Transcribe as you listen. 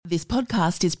This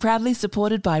podcast is proudly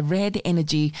supported by Red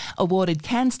Energy, awarded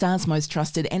CanStar's most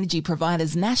trusted energy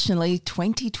providers nationally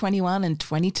 2021 and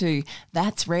 22.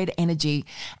 That's Red Energy.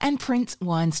 And Prince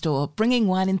Wine Store, bringing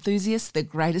wine enthusiasts the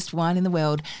greatest wine in the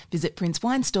world. Visit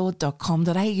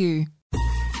princewinestore.com.au.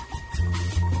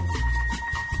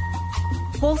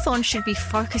 Hawthorn should be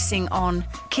focusing on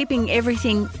keeping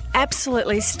everything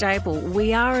absolutely stable.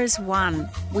 We are as one.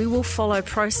 We will follow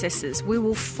processes. We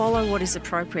will follow what is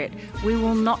appropriate. We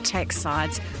will not take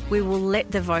sides. We will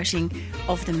let the voting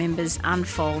of the members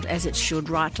unfold as it should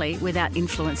rightly without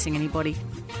influencing anybody.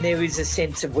 There is a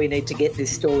sense of we need to get this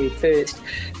story first,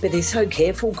 but they're so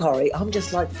careful, Corrie. I'm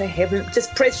just like, for heaven,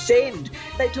 just press send.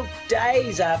 They took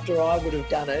days after I would have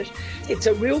done it. It's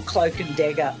a real cloak and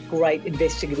dagger, great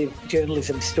investigative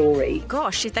journalism story.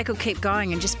 Gosh, if they could keep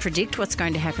going and just predict what's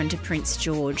going to happen to Prince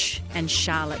George and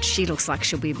Charlotte. She looks like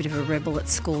she'll be a bit of a rebel at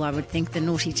school, I would think, the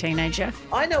naughty teenager.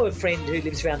 I know a friend who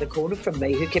lives around the corner from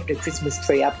me who kept a Christmas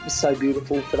tree up. It was so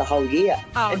beautiful for the whole year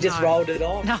just rolled it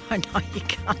on. No, you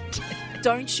can't.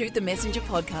 Don't Shoot the Messenger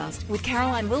podcast with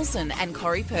Caroline Wilson and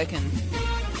Corrie Perkin.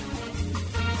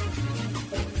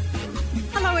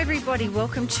 Hello everybody,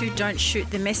 welcome to Don't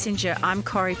Shoot the Messenger. I'm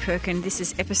Corrie Perkin. This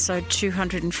is episode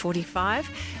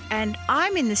 245 and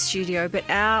I'm in the studio, but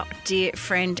our dear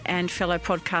friend and fellow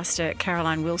podcaster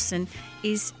Caroline Wilson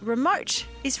is remotely.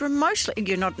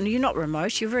 You're not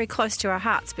remote, you're very close to our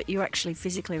hearts, but you're actually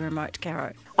physically remote,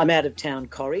 Caro. I'm out of town,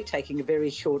 Corrie, taking a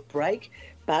very short break,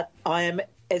 but I am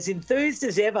as enthused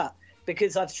as ever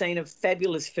because I've seen a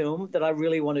fabulous film that I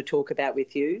really want to talk about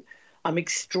with you. I'm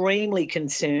extremely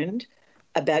concerned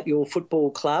about your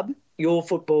football club,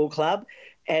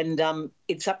 and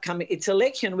its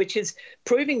election, which is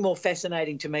proving more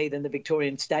fascinating to me than the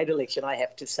Victorian state election, I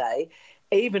have to say,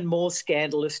 even more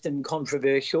scandalous and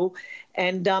controversial.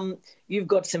 And you've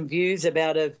got some views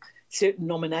about a certain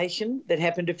nomination that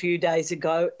happened a few days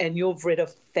ago, and you've read a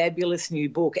fabulous new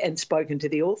book and spoken to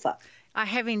the author. I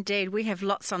have indeed. We have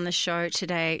lots on the show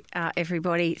today,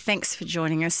 everybody. Thanks for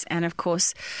joining us. And, of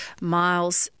course,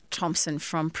 Miles Thompson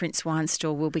from Prince Wine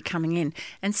Store will be coming in.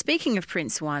 And speaking of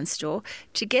Prince Wine Store,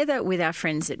 together with our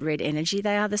friends at Red Energy,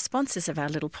 they are the sponsors of our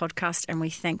little podcast and we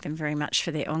thank them very much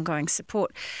for their ongoing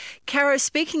support. Caro,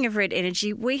 speaking of Red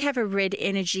Energy, we have a Red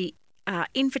Energy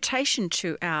invitation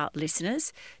to our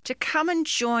listeners to come and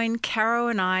join Caro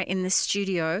and I in the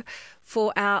studio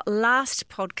for our last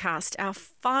podcast, our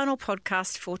final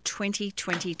podcast for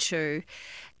 2022.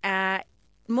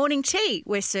 Morning tea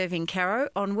we're serving, Caro,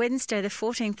 on Wednesday the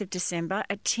 14th of December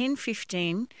at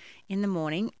 10:15 in the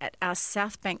morning at our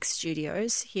South Bank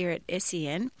studios here at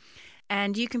SEN.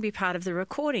 And you can be part of the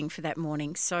recording for that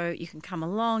morning. So you can come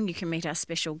along, you can meet our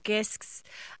special guests.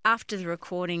 After the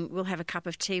recording, we'll have a cup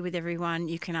of tea with everyone.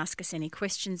 You can ask us any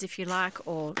questions if you like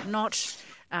or not.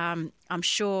 I'm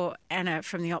sure Anna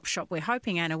from the Op Shop, we're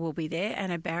hoping Anna will be there,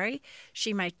 Anna Barry.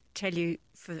 She may tell you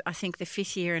for, I think, the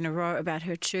 5th year in a row about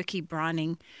her turkey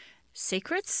brining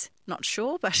secrets. Not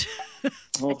sure, but...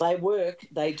 Well, they work.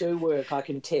 They do work. I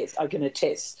can attest.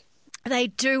 They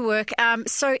do work.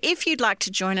 So if you'd like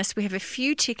to join us, we have a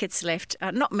few tickets left,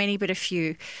 not many, but a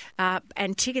few.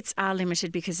 And tickets are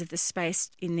limited because of the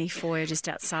space in the foyer just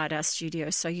outside our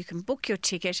studio. So you can book your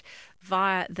ticket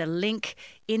via the link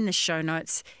in the show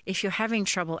notes. If you're having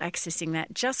trouble accessing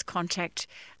that, just contact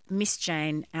Miss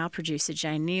Jane, our producer,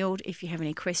 Jane Neild, if you have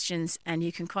any questions. And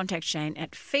you can contact Jane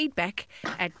at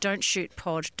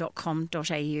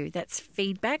feedback@don'tshootpod.com.au. That's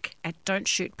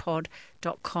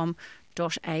feedback@don'tshootpod.com.au.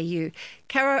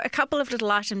 Caro, a couple of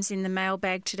little items in the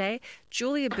mailbag today.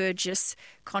 Julia Burgess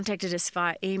contacted us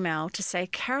via email to say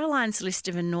Caroline's list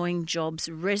of annoying jobs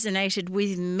resonated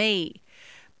with me,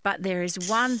 but there is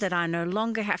one that I no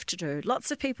longer have to do.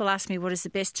 Lots of people ask me what is the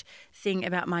best thing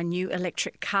about my new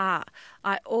electric car.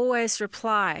 I always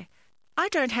reply, I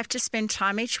don't have to spend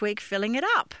time each week filling it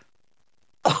up.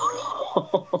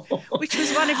 Which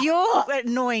was one of your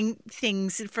annoying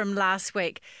things from last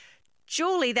week.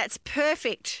 Julie, that's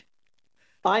perfect.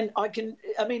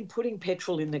 Putting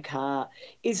petrol in the car,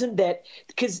 isn't that,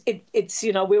 because it's,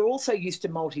 we're also used to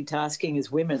multitasking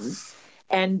as women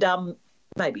and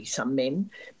maybe some men,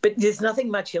 but there's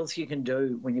nothing much else you can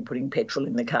do when you're putting petrol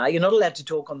in the car. You're not allowed to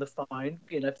talk on the phone,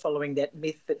 following that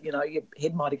myth that, your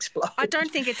head might explode. I don't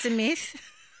think it's a myth.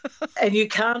 And you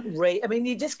can't read.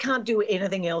 You just can't do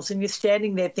anything else. And you're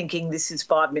standing there thinking, this is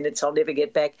 5 minutes, I'll never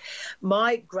get back.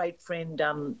 My great friend,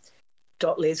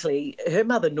 Dot Leslie, her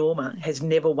mother Norma has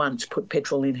never once put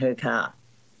petrol in her car.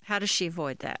 How does she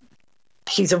avoid that?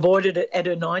 She's avoided it at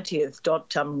her 90th.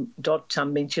 Dot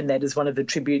mentioned that as one of the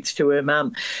tributes to her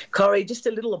mum. Corrie, just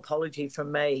a little apology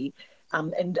from me.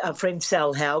 and our friend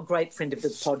Sal Howe, great friend of the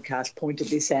podcast, pointed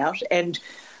this out. And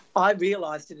I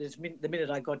realised it the minute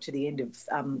I got to the end of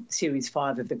Series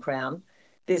 5 of The Crown.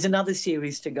 There's another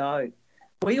series to go.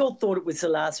 We all thought it was the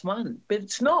last one, but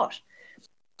it's not.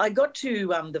 I got to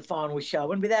the final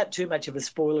show, and without too much of a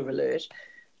spoiler alert,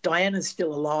 Diana's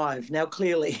still alive. Now,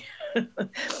 clearly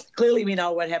we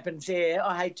know what happens there.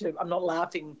 I'm not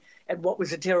laughing at what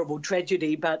was a terrible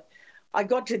tragedy, but I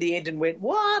got to the end and went,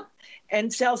 what?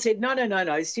 And Sal said,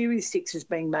 no. Series 6 is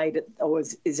being made or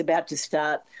is about to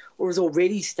start or has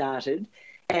already started.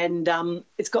 And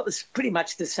it's got pretty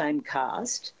much the same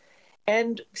cast.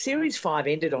 And Series 5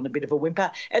 ended on a bit of a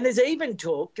whimper. And there's even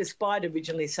talk, despite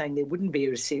originally saying there wouldn't be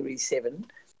a Series 7,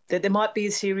 that there might be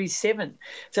a Series 7.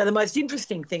 So the most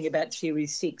interesting thing about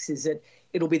Series 6 is that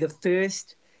it'll be the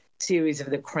first series of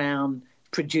The Crown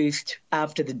produced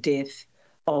after the death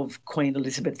of Queen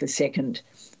Elizabeth II.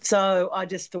 So I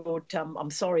just thought,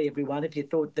 I'm sorry, everyone, if you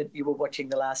thought that you were watching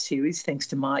the last series, thanks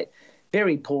to my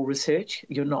very poor research,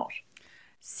 you're not.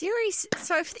 So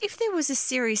if there was a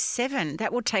Series 7,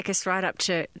 that would take us right up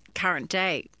to current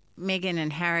day. Meghan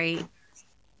and Harry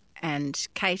and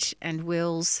Kate and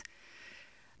Wills.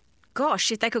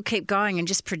 Gosh, if they could keep going and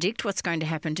just predict what's going to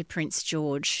happen to Prince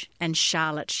George and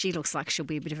Charlotte. She looks like she'll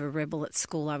be a bit of a rebel at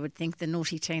school, I would think, the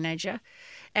naughty teenager.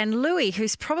 And Louis,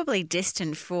 who's probably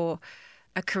destined for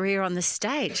a career on the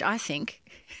stage, I think.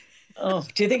 Oh,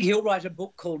 do you think he'll write a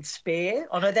book called Spare?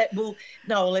 Oh, no,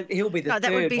 he'll be the third.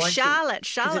 That would be Charlotte.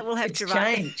 Charlotte will have to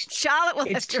write. Charlotte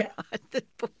will have to write the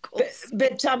book called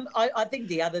Spare. But I think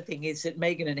the other thing is that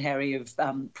Meghan and Harry have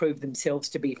proved themselves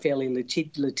to be fairly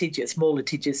litigious, more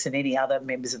litigious than any other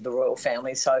members of the royal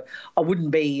family. So I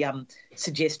wouldn't be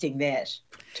suggesting that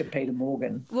to Peter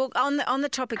Morgan. Well, on the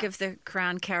topic of The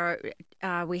Crown, Caro,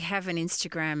 we have an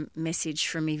Instagram message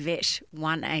from Yvette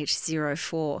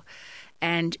 1804.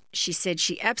 And she said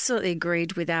she absolutely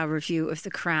agreed with our review of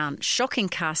The Crown. Shocking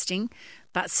casting,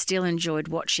 but still enjoyed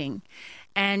watching.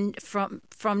 And from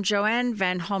Joanne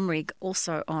Van Homrig,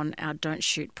 also on our Don't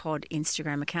Shoot Pod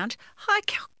Instagram account. Hi,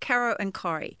 Caro and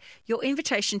Corrie. Your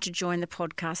invitation to join the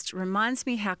podcast reminds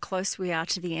me how close we are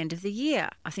to the end of the year.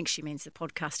 I think she means the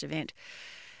podcast event.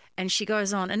 And she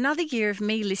goes on, another year of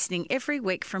me listening every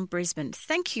week from Brisbane.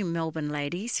 Thank you, Melbourne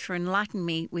ladies, for enlightening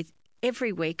me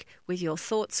every week with your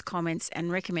thoughts, comments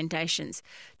and recommendations.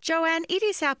 Joanne, it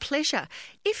is our pleasure.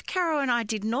 If Caro and I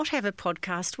did not have a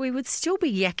podcast, we would still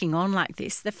be yakking on like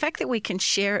this. The fact that we can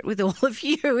share it with all of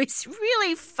you is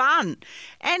really fun.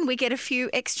 And we get a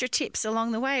few extra tips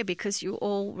along the way because you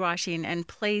all write in. And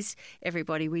please,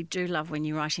 everybody, we do love when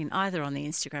you write in either on the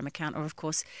Instagram account or, of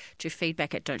course, to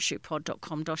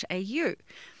feedback@don'tshootpod.com.au.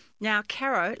 Now,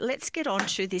 Caro, let's get on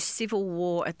to this civil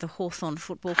war at the Hawthorn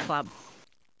Football Club.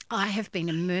 I have been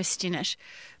immersed in it,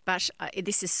 but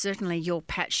this is certainly your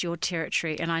patch, your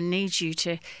territory, and I need you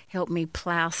to help me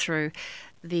plough through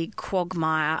the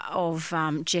quagmire of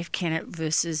Jeff Kennett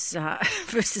versus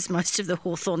most of the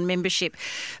Hawthorn membership.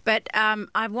 But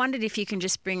I wondered if you can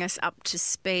just bring us up to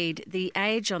speed. The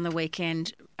Age on the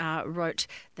weekend wrote,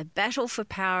 the battle for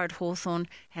power at Hawthorn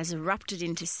has erupted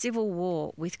into civil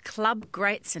war, with club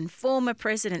greats and former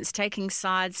presidents taking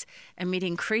sides amid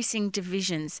increasing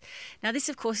divisions. Now, this,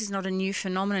 of course, is not a new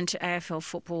phenomenon to AFL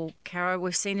football, Caro.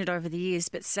 We've seen it over the years,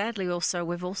 but sadly also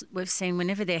we've seen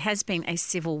whenever there has been a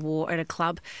civil war at a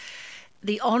club,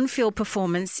 the on-field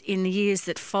performance in the years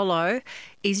that follow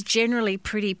is generally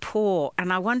pretty poor.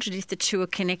 And I wondered if the two are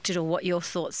connected or what your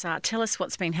thoughts are. Tell us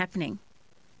what's been happening.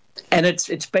 And it's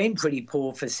been pretty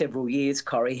poor for several years,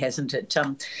 Corrie, hasn't it?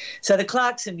 So the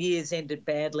Clarkson years ended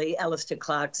badly. Alistair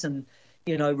Clarkson,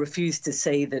 refused to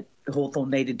see that Hawthorn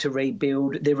needed to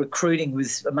rebuild. Their recruiting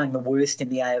was among the worst in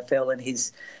the AFL in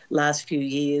his last few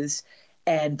years,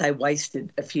 and they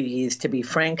wasted a few years, to be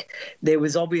frank. There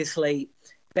was obviously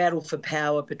battle for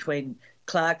power between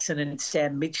Clarkson and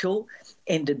Sam Mitchell,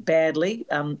 ended badly.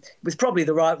 It was probably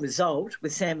the right result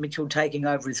with Sam Mitchell taking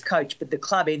over as coach, but the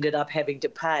club ended up having to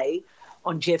pay,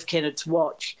 on Jeff Kennett's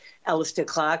watch, Alistair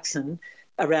Clarkson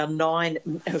around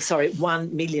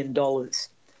 $1 million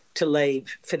to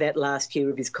leave for that last year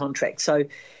of his contract. So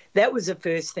that was the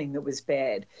first thing that was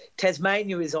bad.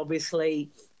 Tasmania is obviously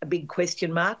a big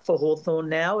question mark for Hawthorn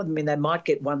now. I mean, they might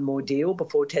get one more deal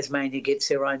before Tasmania gets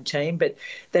their own team, but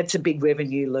that's a big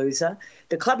revenue loser.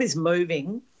 The club is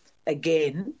moving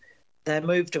again. They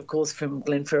moved, of course, from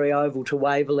Glenferrie Oval to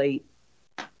Waverley,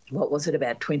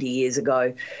 about 20 years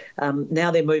ago.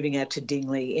 Now they're moving out to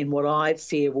Dingley in what I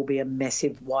fear will be a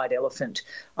massive white elephant.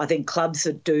 I think clubs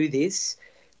that do this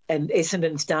and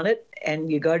Essendon's done it.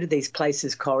 And you go to these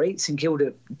places, Corrie. St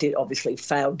Kilda obviously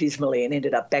failed dismally and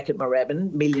ended up back at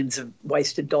Moorabbin, millions of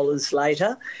wasted dollars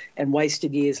later and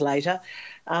wasted years later.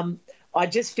 I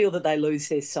just feel that they lose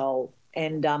their soul,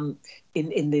 and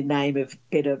in the name of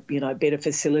better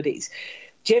facilities.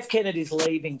 Jeff Kennett is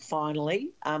leaving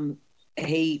finally.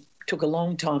 He took a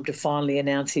long time to finally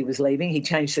announce he was leaving. He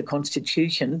changed the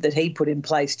constitution that he put in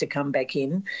place to come back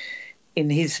in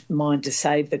his mind, to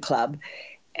save the club.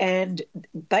 And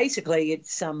basically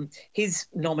it's his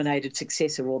nominated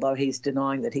successor, although he's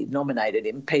denying that he nominated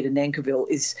him, Peter Nankerville,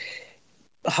 is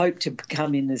hoped to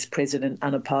come in as president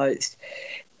unopposed.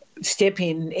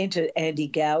 Enter Andy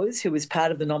Gowers, who was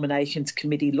part of the nominations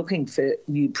committee looking for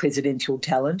new presidential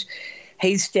talent.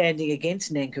 He's standing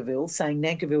against Nankerville, saying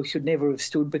Nankerville should never have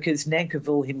stood because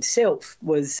Nankerville himself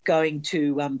was going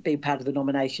to be part of the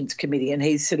nominations committee. And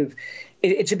he's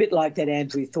it's a bit like that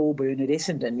Andrew Thorburn at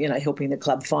Essendon, helping the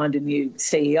club find a new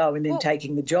CEO and then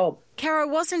taking the job. Caro,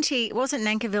 wasn't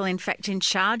Nankerville in fact in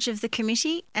charge of the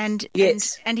committee?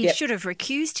 Yes. And he should have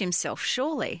recused himself,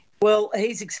 surely. Well,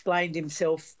 he's explained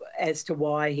himself as to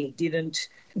why he didn't.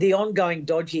 The ongoing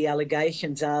dodgy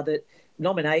allegations are that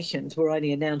nominations were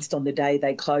only announced on the day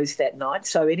they closed that night,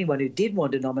 so anyone who did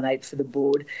want to nominate for the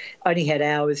board only had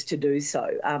hours to do so.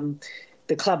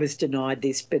 The club has denied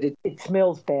this, but it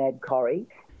smells bad, Corrie.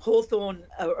 Hawthorn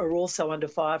are also under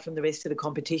fire from the rest of the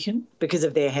competition because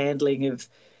of their handling of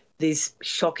these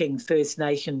shocking First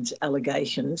Nations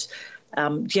allegations.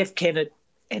 Jeff Kennett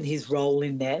and his role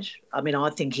in that, I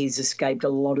think he's escaped a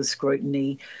lot of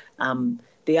scrutiny.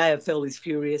 The AFL is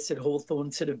furious that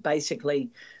Hawthorn basically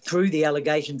threw the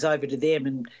allegations over to them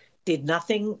and did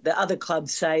nothing. The other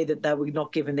clubs say that they were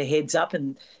not given the heads up,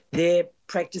 and their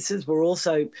practices were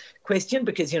also questioned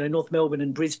because, North Melbourne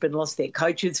and Brisbane lost their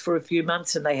coaches for a few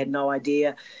months and they had no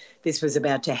idea this was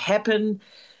about to happen.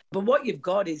 But what you've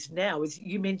got is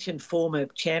you mentioned former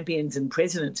champions and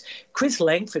presidents. Chris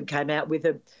Langford came out with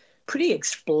a pretty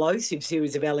explosive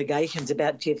series of allegations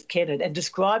about Jeff Kennett and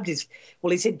described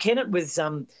he said Kennett was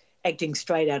acting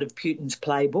straight out of Putin's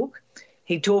playbook.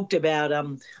 He talked about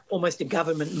almost a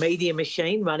government media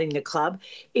machine running the club.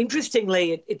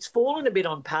 Interestingly, it's fallen a bit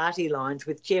on party lines,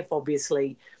 with Jeff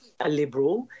obviously a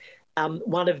Liberal.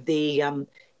 One of the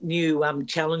new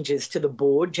challengers to the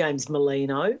board, James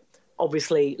Molino,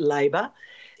 obviously Labor.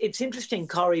 It's interesting,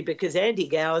 Corrie, because Andy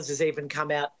Gowers has even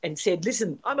come out and said,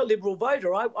 listen, I'm a Liberal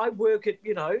voter. I work at,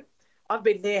 I've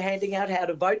been there handing out how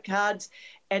to vote cards.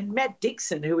 And Matt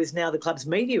Dixon, who is now the club's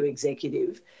media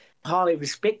executive, highly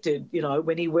respected,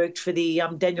 when he worked for the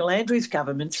Daniel Andrews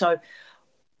government. So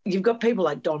you've got people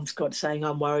like Don Scott saying,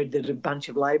 I'm worried that a bunch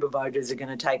of Labor voters are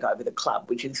going to take over the club,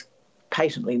 which is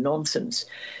patently nonsense.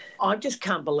 I just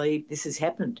can't believe this has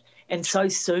happened. And so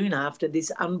soon after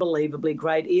this unbelievably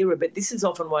great era. But this is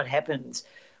often what happens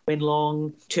when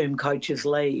long-term coaches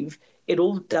leave. It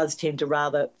all does tend to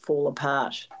rather fall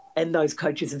apart. And those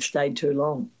coaches have stayed too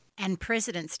long. And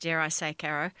presidents, dare I say,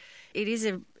 Caro. It is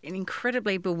an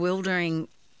incredibly bewildering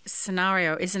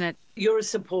scenario, isn't it? You're a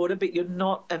supporter, but you're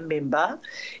not a member.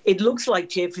 It looks like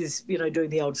Jeff is, doing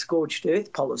the old scorched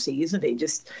earth policy, isn't he?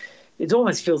 It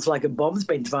almost feels like a bomb's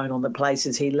been thrown on the place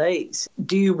as he leaves.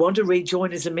 Do you want to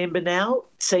rejoin as a member now,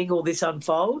 seeing all this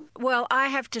unfold? Well, I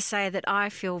have to say that I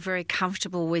feel very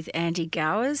comfortable with Andy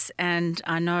Gowers, and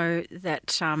I know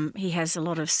that he has a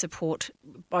lot of support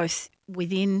both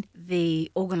within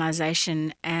the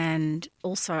organisation and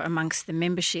also amongst the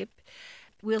membership.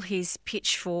 Will his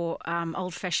pitch for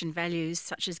old-fashioned values,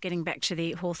 such as getting back to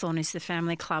the Hawthorn is the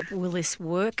family club, will this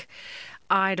work?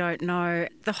 I don't know.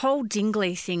 The whole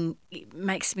Dingley thing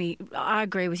makes me, I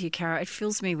agree with you, Caro, it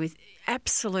fills me with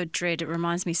absolute dread. It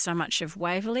reminds me so much of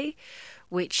Waverley,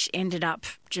 which ended up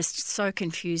just so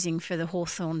confusing for the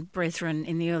Hawthorn brethren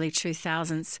in the early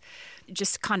 2000s,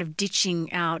 just kind of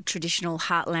ditching our traditional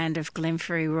heartland of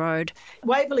Glenferrie Road.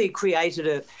 Waverley created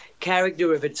a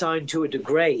character of its own to a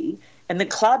degree, and the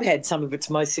club had some of its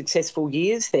most successful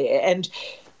years there. And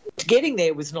getting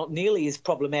there was not nearly as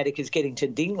problematic as getting to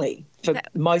Dingley for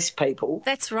most people.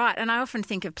 That's right. And I often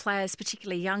think of players,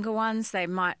 particularly younger ones, they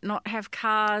might not have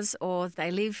cars or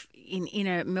they live in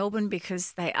inner Melbourne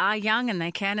because they are young and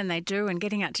they can and they do, and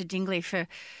getting out to Dingley for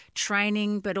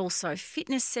training but also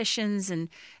fitness sessions and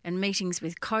meetings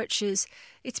with coaches.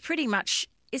 It's pretty much,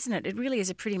 isn't it? It really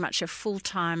is pretty much a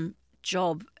full-time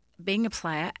job being a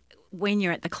player. When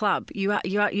you're at the club,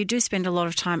 you do spend a lot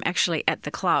of time actually at the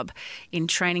club in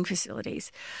training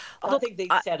facilities. I think these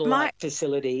satellite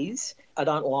facilities, I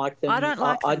don't like them. I don't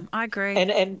like them. I agree.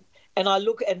 And And I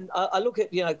look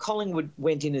at, Collingwood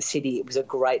went in a city. It was a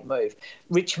great move.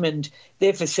 Richmond,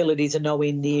 their facilities are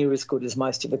nowhere near as good as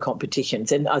most of the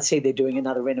competitions. And I see they're doing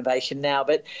another renovation now.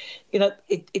 But,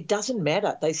 it doesn't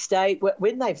matter. They stayed.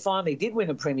 When they finally did win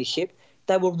a premiership,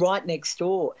 they were right next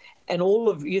door. And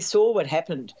you saw what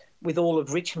happened with all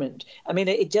of Richmond. I mean,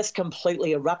 it just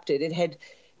completely erupted. It had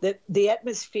the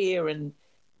atmosphere and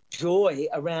joy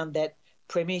around that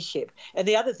premiership. And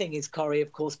the other thing is, Corrie,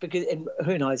 of course, and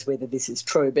who knows whether this is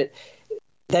true, but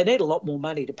they need a lot more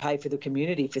money to pay for the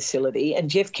community facility. And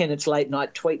Jeff Kennett's late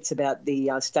night tweets about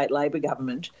the state Labor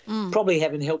government probably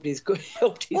haven't helped his.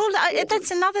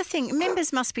 That's another thing.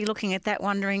 Members must be looking at that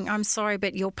wondering, I'm sorry,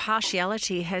 but your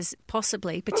partiality has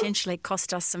potentially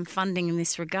cost us some funding in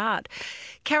this regard.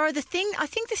 Caro, I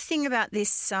think the thing about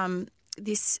this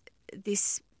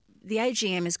the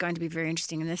AGM is going to be very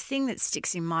interesting, and the thing that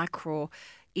sticks in my craw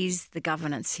is the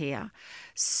governance here.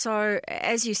 So,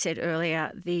 as you said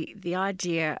earlier, the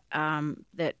idea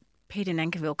that Peter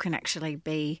Nankervis can actually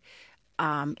be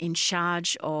in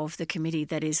charge of the committee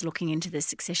that is looking into the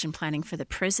succession planning for the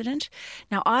president.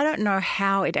 Now, I don't know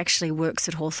how it actually works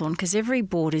at Hawthorn because every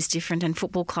board is different and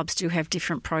football clubs do have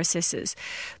different processes.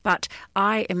 But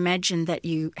I imagine that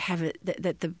you have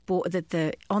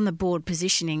on the board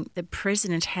positioning, the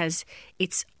president has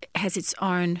its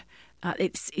own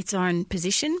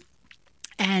position.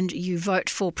 And you vote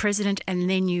for president, and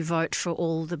then you vote for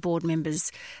all the board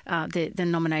members, the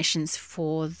nominations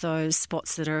for those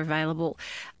spots that are available.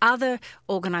 Other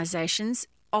organisations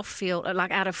off-field, like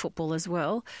out of football as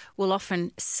well, will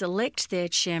often select their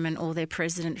chairman or their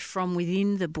president from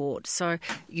within the board. So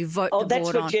you vote the board on. Oh,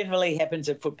 that's what generally happens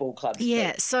at football clubs.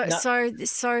 Yeah. So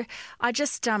I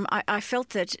just I felt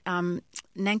that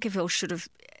Nankervis should have,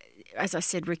 as I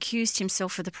said, recused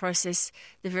himself for the process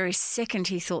the very second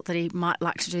he thought that he might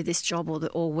like to do this job,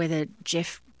 or whether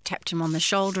Jeff tapped him on the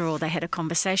shoulder or they had a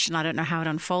conversation. I don't know how it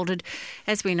unfolded.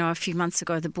 As we know, a few months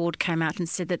ago, the board came out and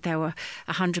said that they were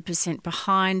 100%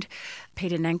 behind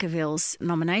Peter Nankervis's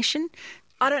nomination.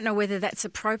 I don't know whether that's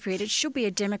appropriate. It should be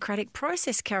a democratic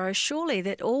process, Caro, surely,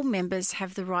 that all members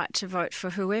have the right to vote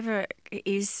for whoever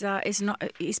is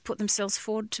put themselves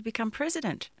forward to become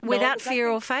president without fear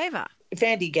or favour. If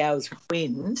Andy Gowers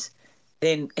wins,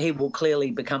 then he will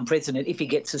clearly become president if he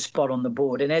gets a spot on the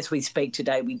board. And as we speak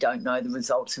today, we don't know the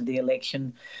results of the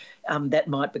election. That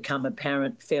might become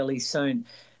apparent fairly soon.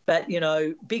 But,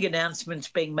 big announcements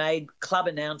being made, club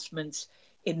announcements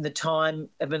in the time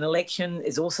of an election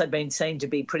has also been seen to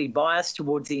be pretty biased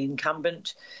towards the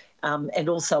incumbent. And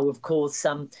also, of course,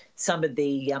 some of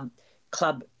the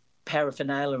club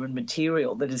paraphernalia and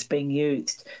material that is being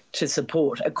used to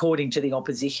support, according to the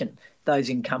opposition, those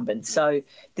incumbents. So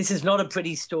this is not a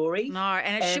pretty story. No,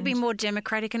 and it should be more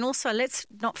democratic. And also, let's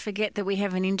not forget that we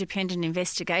have an independent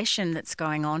investigation that's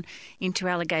going on into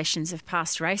allegations of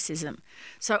past racism.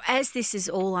 So as this is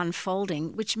all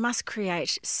unfolding, which must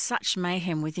create such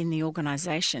mayhem within the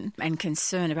organisation and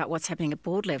concern about what's happening at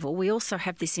board level, we also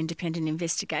have this independent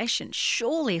investigation.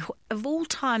 Surely, of all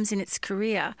times in its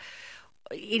career,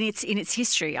 in its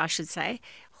history, I should say,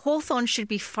 Hawthorn should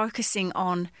be focusing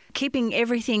on keeping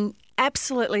everything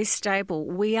absolutely stable.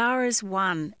 We are as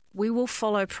one. We will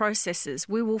follow processes.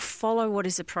 We will follow what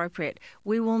is appropriate.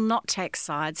 We will not take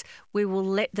sides. We will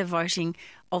let the voting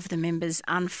of the members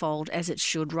unfold as it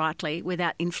should, rightly,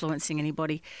 without influencing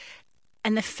anybody.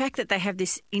 And the fact that they have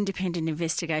this independent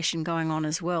investigation going on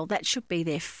as well, that should be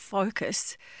their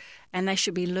focus. And they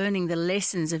should be learning the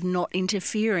lessons of not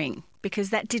interfering,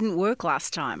 because that didn't work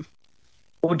last time.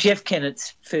 Well, Jeff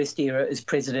Kennett's first era as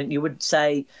president, you would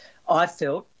say, I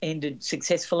felt, ended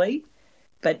successfully,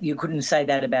 but you couldn't say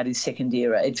that about his second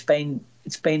era. It's been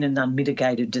an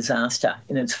unmitigated disaster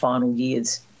in its final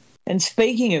years. And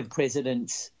speaking of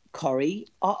presidents, Corrie,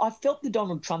 I felt the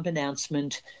Donald Trump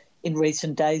announcement in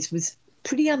recent days was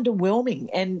pretty underwhelming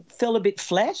and fell a bit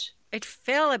flat. It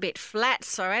fell a bit flat.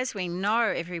 So as we know,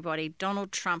 everybody,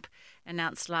 Donald Trump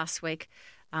announced last week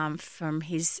from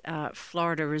his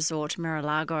Florida resort,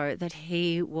 Mar-a-Lago, that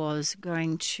he was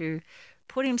going to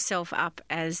put himself up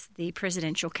as the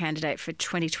presidential candidate for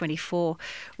 2024,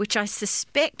 which I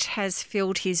suspect has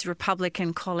filled his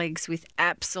Republican colleagues with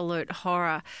absolute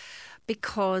horror,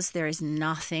 because there is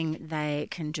nothing they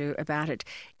can do about it.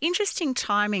 Interesting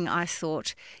timing, I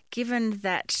thought, given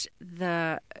that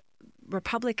the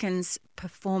Republicans'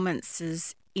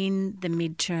 performances in the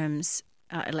midterms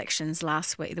elections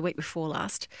last week, the week before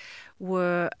last,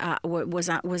 was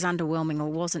underwhelming, or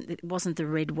it wasn't the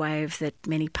red wave that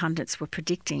many pundits were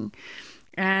predicting.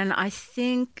 And I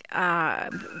think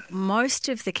most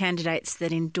of the candidates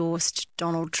that endorsed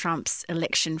Donald Trump's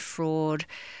election fraud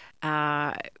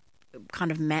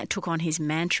kind of took on his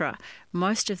mantra,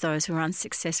 most of those were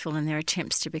unsuccessful in their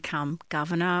attempts to become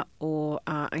governor or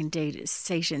indeed a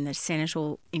seat in the Senate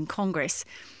or in Congress.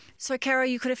 So, Caro,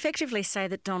 you could effectively say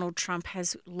that Donald Trump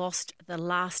has lost the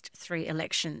last 3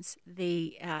 elections.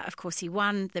 Of course, he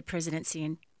won the presidency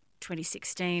in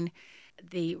 2016.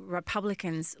 The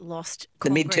Republicans lost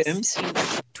Congress the midterms in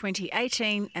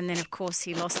 2018, and then, of course,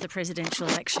 he lost the presidential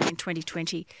election in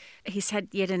 2020. He's had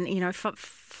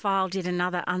filed yet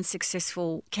another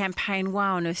unsuccessful campaign. Why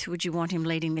on earth would you want him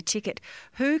leading the ticket?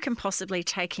 Who can possibly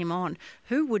take him on?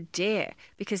 Who would dare?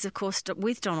 Because, of course,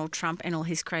 with Donald Trump and all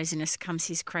his craziness comes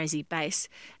his crazy base,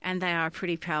 and they are a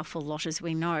pretty powerful lot, as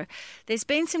we know. There's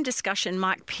been some discussion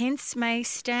Mike Pence may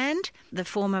stand, the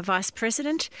former vice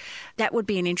president. That would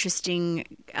be an interesting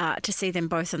to see them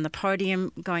both on the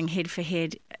podium going head for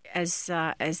head as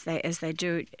they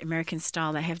do American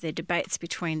style. They have their debates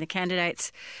between the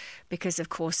candidates because, of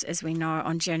course, as we know,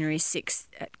 on January 6th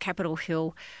at Capitol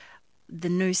Hill, the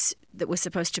noose that was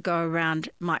supposed to go around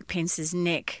Mike Pence's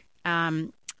neck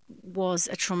was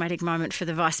a traumatic moment for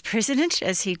the Vice President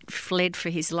as he fled for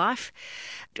his life.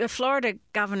 Florida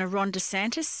Governor Ron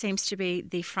DeSantis seems to be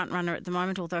the front runner at the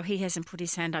moment, although he hasn't put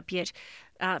his hand up yet.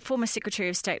 Former Secretary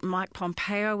of State Mike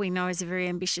Pompeo, we know, is a very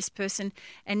ambitious person,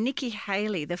 and Nikki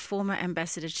Haley, the former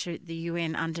ambassador to the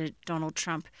UN under Donald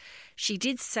Trump. She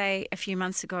did say a few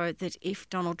months ago that if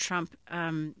Donald Trump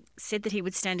said that he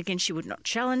would stand again, she would not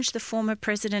challenge the former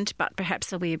president, but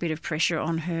perhaps there'll be a bit of pressure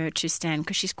on her to stand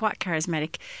because she's quite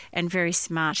charismatic and very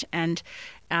smart, and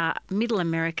Middle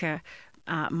America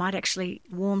might actually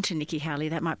warm to Nikki Haley.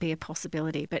 That might be a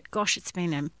possibility. But gosh, it's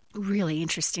been a really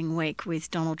interesting week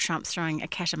with Donald Trump throwing a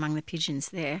cat among the pigeons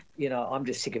there. I'm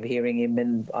just sick of hearing him,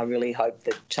 and I really hope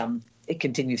that it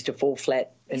continues to fall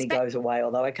flat and he goes away,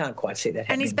 although I can't quite see that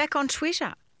happening. And he's back on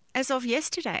Twitter as of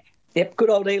yesterday. Yep, good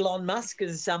old Elon Musk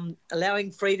is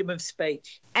allowing freedom of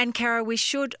speech. And, Caro, we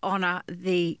should honour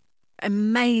the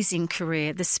amazing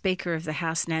career, the Speaker of the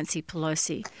House, Nancy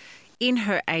Pelosi, in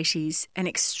her 80s, an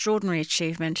extraordinary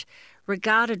achievement,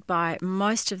 regarded by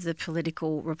most of the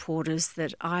political reporters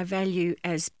that I value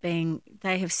as being,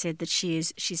 they have said that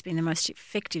she's been the most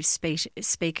effective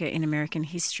speaker in American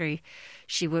history.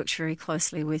 She worked very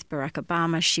closely with Barack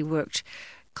Obama. She worked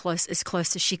as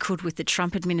close as she could with the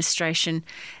Trump administration,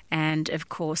 and of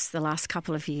course the last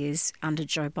couple of years under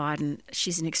Joe Biden.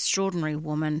 She's an extraordinary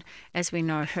woman. As we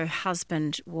know, her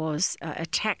husband was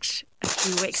attacked a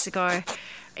few weeks ago,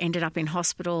 ended up in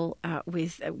hospital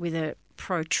with a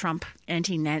pro-Trump,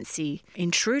 anti-Nancy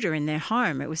intruder in their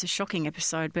home. It was a shocking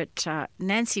episode, but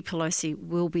Nancy Pelosi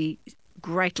will be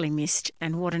greatly missed,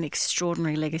 and what an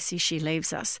extraordinary legacy she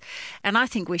leaves us. And I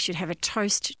think we should have a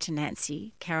toast to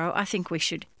Nancy, Caro. I think we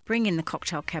should bring in the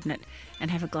cocktail cabinet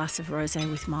and have a glass of rosé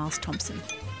with Miles Thompson.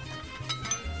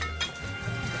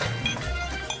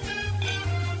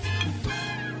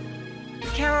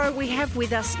 Caro, we have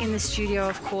with us in the studio,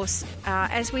 of course,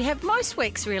 as we have most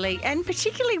weeks really, and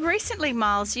particularly recently,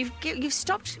 Miles, you've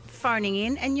stopped phoning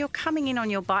in and you're coming in on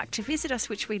your bike to visit us,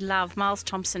 which we love. Miles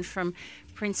Thompson from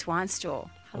Prince Wine Store.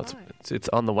 Hello. Well, it's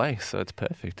on the way, so it's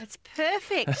perfect. It's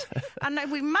perfect. I know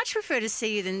we much prefer to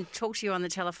see you than talk to you on the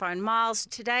telephone. Miles,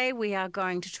 today we are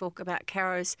going to talk about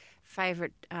Caro's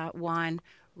favourite wine,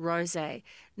 rosé.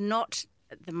 Not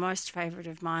the most favourite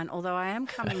of mine, although I am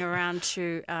coming around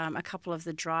to a couple of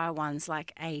the drier ones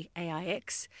like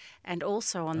AIX, and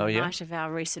also on the night of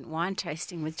our recent wine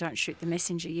tasting with Don't Shoot the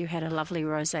Messenger, you had a lovely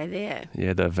rosé there.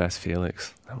 Yeah, the Vas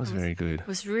Felix. That was very good. It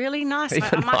was really nice.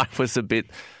 Even I was a bit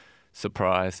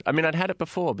surprised. I mean, I'd had it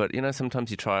before, but,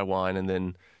 sometimes you try a wine and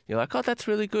then you're like, oh, that's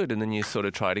really good. And then you sort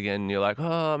of try it again and you're like,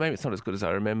 oh, maybe it's not as good as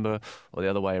I remember, or the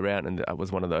other way around. And it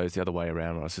was one of those, the other way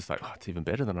around, where I was just like, oh, it's even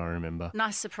better than I remember.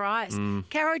 Nice surprise.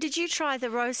 Caro, did you try the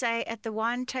rosé at the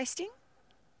wine tasting?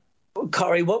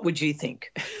 Corrie, what would you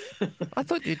think? I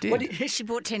thought you did. She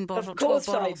bought 10 bottles. Of course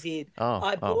I did.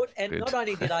 I bought, and good. not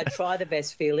only did I try the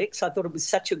Vas Felix, I thought it was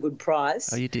such a good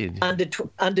price. Oh, you did? Under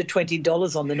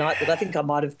 $20 on the night that I think I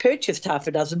might have purchased half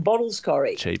a dozen bottles,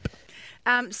 Corrie. Cheap.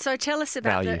 so tell us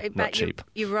about Value,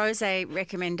 your rosé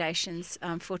recommendations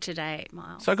for today,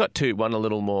 Miles. So I got two. One a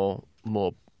little more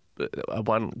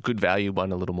one good value,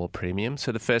 one a little more premium.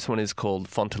 So the first one is called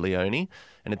Fonteleone,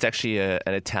 and it's actually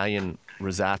an Italian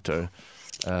rosato.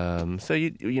 So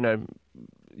you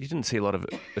didn't see a lot of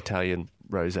Italian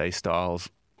rosé styles,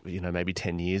 maybe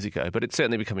 10 years ago, but it's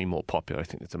certainly becoming more popular. I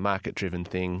think it's a market-driven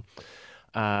thing.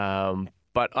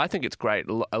 But I think it's great.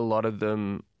 A lot of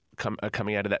them are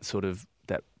coming out of that sort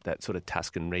of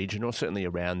Tuscan region, or certainly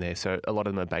around there. So a lot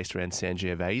of them are based around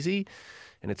Sangiovese,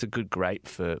 and it's a good grape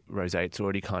for rosé. It's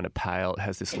already kind of pale. It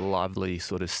has this lovely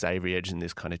sort of savoury edge and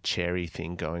this kind of cherry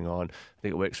thing going on. I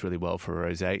think it works really well for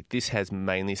a rosé. This has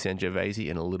mainly Sangiovese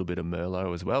and a little bit of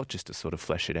Merlot as well, just to sort of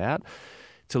flesh it out.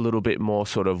 It's a little bit more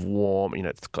sort of warm.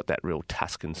 It's got that real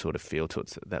Tuscan sort of feel to it.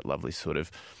 It's that lovely sort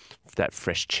of that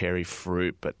fresh cherry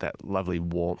fruit, but that lovely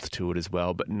warmth to it as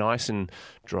well. But nice and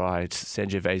dry.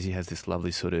 Sangiovese has this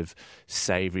lovely sort of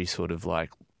savoury sort of like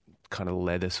kind of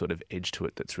leather sort of edge to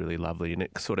it that's really lovely, and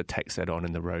it sort of takes that on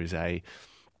in the rosé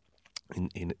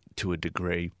in to a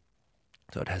degree.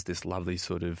 So it has this lovely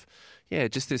sort of,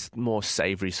 just this more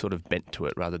savoury sort of bent to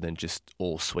it rather than just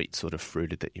all sweet sort of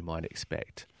fruited that you might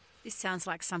expect. This sounds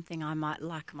like something I might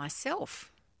like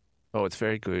myself. Oh, it's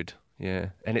very good, yeah.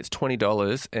 And it's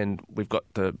 $20, and we've got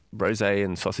the rosé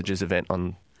and sausages event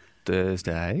on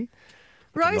Thursday.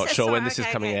 I'm not sure when this is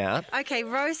coming out. Okay,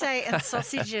 rosé and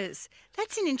sausages.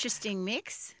 That's an interesting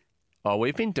mix. Oh,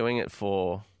 we've been doing it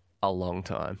for a long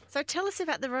time. So tell us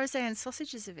about the rosé and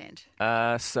sausages event.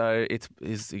 So it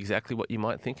is exactly what you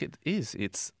might think it is.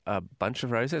 It's a bunch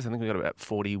of rosés. I think we've got about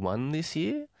 41 this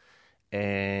year.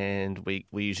 And we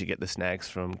usually get the snags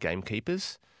from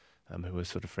gamekeepers, who are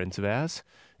sort of friends of ours.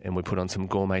 And we put on some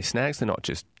gourmet snags. They're not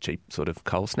just cheap sort of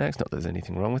coal snags. Not that there's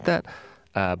anything wrong with that.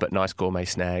 But nice gourmet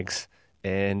snags.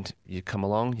 And you come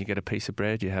along, you get a piece of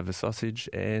bread, you have a sausage,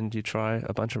 and you try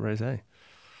a bunch of rosé.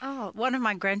 Oh, one of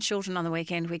my grandchildren on the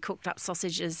weekend, we cooked up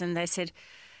sausages and they said,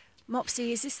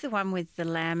 Mopsy, is this the one with the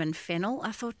lamb and fennel?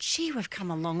 I thought, gee, we've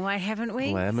come a long way, haven't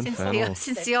we? Lamb and fennel.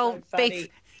 Since the old beef.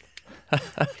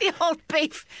 The old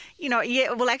beef.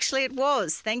 Well, actually it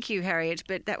was. Thank you, Harriet,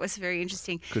 but that was very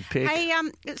interesting. Good pick. Hey,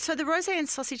 so the rosé and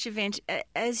sausage event,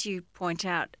 as you point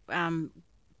out,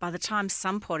 by the time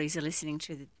some potties are listening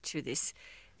to this,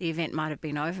 the event might have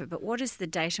been over. But what is the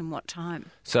date and what time?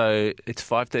 So it's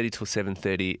 5:30 till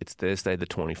 7:30. It's Thursday the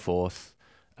 24th.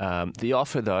 The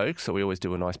offer, though, so we always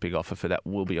do a nice big offer for that,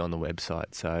 will be on the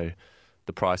website. So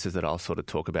the prices that I'll sort of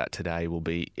talk about today will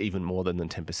be even more than the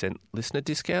 10% listener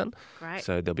discount. Great.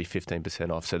 So there'll be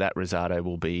 15% off. So that risotto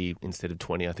will be, instead of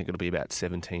 $20, I think it'll be about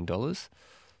 $17.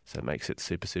 So it makes it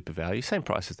super, super value. Same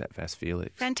price as that Vas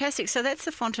Felix. Fantastic. So that's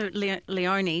the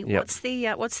Fonte-Leone.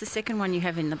 Yep. What's the second one you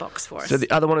have in the box for us? So the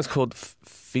other one is called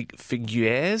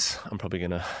Figueres. I'm probably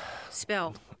going to...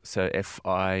 Spell. So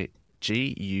Figuires.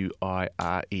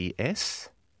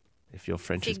 If your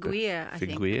French is good. Figuier, I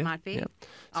think it might be. Yep.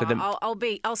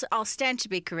 So I'll stand to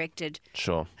be corrected.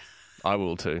 Sure. I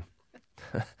will too.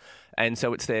 And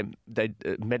so it's their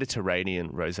Mediterranean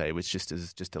rosé, which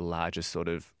is just a larger sort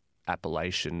of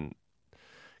appellation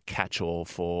catch-all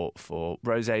for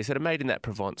rosés that are made in that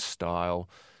Provence style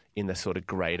in the sort of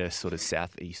greater sort of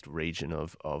southeast region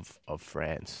of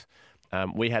France.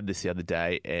 We had this the other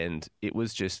day and it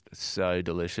was just so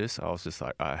delicious. I was just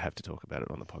like, I have to talk about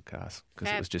it on the podcast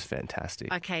because it was just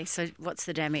fantastic. Okay, so what's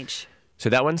the damage? So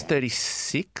that one's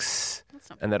 36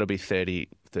 and that'll be 30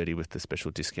 with the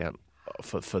special discount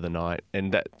for the night.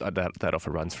 And that offer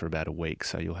runs for about a week,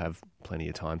 so you'll have plenty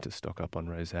of time to stock up on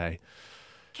rosé.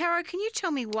 Caro, can you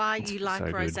tell me why you like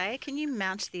so rosé? Can you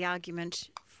mount the argument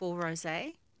for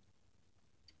rosé?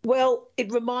 Well,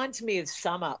 it reminds me of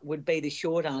summer would be the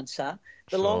short answer.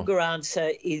 The longer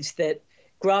answer is that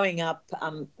growing up,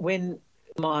 when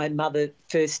my mother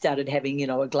first started having,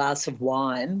 a glass of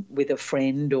wine with a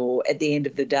friend or at the end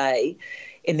of the day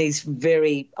in these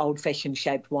very old-fashioned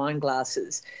shaped wine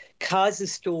glasses,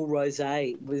 Kaiserstuhl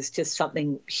Rosé was just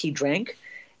something she drank,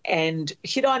 and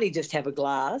she'd only just have a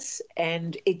glass,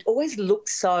 and it always looked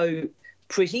so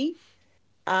pretty.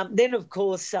 Then, of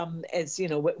course, as you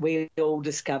know, we all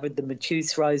discovered the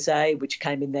Mathus Rosé, which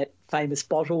came in that famous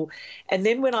bottle. And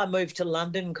then when I moved to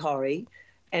London, Corrie,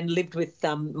 and lived with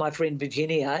my friend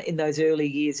Virginia in those early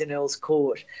years in Earl's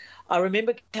Court, I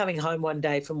remember coming home one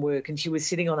day from work and she was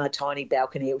sitting on our tiny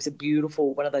balcony. It was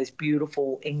one of those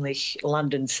beautiful English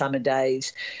London summer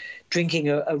days, drinking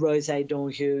a Rosé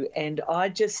d'Anjou. And I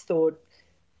just thought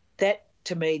that,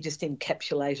 to me, just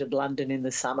encapsulated London in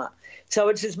the summer. So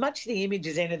it's as much the image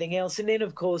as anything else. And then,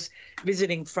 of course,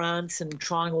 visiting France and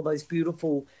trying all those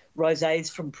beautiful rosés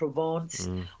from Provence.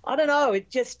 I don't know. It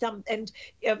just and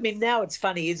I mean, now it's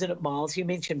funny, isn't it, Miles? You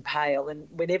mentioned pale, and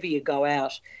whenever you go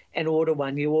out and order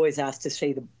one, you always ask to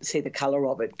see the colour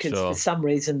of it because for some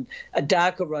reason a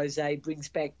darker rosé brings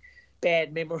back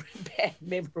bad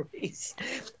memories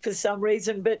for some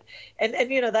reason. But and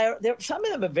they're some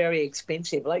of them are very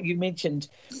expensive. Like you mentioned,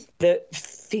 the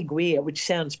Figuier, which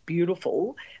sounds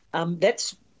beautiful.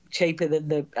 That's cheaper than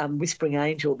the Whispering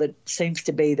Angel that seems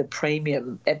to be the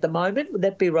premium at the moment. Would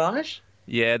that be right?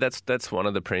 Yeah, that's one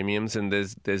of the premiums, and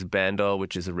there's Bandol,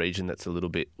 which is a region that's a little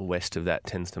bit west of that,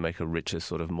 tends to make a richer,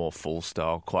 sort of more full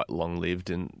style, quite long lived,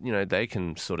 and they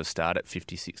can sort of start at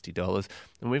 $50, $60,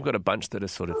 and we've got a bunch that are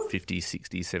sort of $50,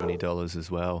 $60, $70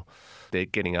 as well. They're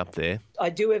getting up there. I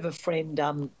do have a friend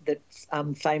that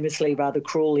famously, rather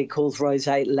cruelly, calls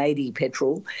rosé Lady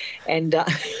Petrol, and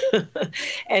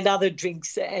and other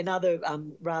drinks and other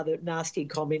rather nasty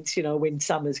comments. When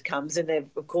summers comes, and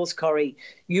of course, Corrie,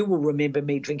 you will remember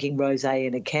me drinking rosé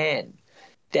in a can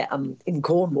in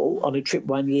Cornwall on a trip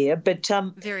one year. But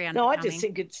very unbecoming. No, I just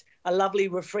think it's a lovely,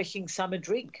 refreshing summer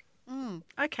drink.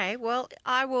 Okay, well,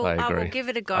 I will give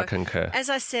it a go. I concur. As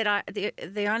I said,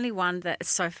 the only one that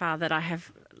so far that I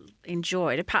have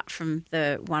enjoyed, apart from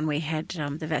the one we had,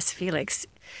 the Vas Felix,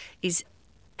 is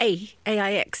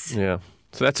AIX. Yeah,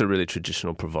 so that's a really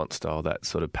traditional Provence style, that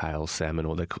sort of pale salmon,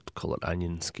 or they call it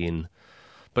onion skin.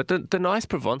 But the nice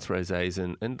Provence rosés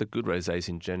and the good rosés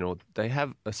in general, they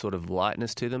have a sort of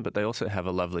lightness to them, but they also have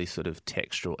a lovely sort of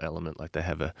textural element. Like they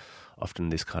have often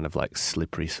this kind of like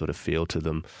slippery sort of feel to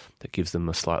them that gives them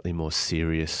a slightly more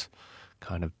serious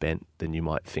kind of bent than you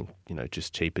might think,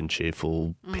 just cheap and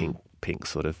cheerful, pink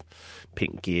sort of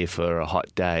pink gear for a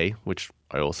hot day, which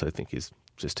I also think is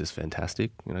just as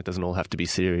fantastic. It doesn't all have to be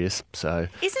serious. So,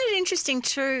 isn't it interesting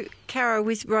too, Caro,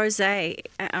 with rosé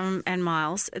and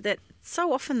Miles, that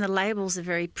so often the labels are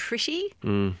very pretty.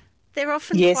 They're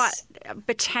often quite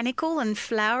botanical and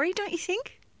flowery, don't you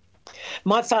think?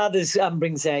 My father's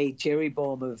brings a Jerry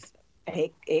Bomb of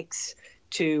X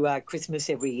to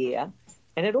Christmas every year,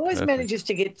 and it always manages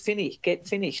to get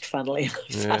finished. Funnily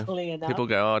enough, people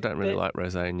go, "Oh, I don't really like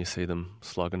rosé," and you see them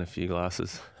slogging a few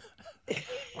glasses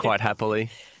quite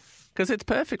happily, because it's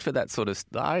perfect for that sort of.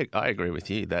 I agree with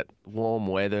you. That warm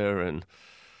weather and.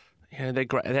 Yeah, they're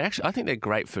great. I think they're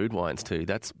great food wines too.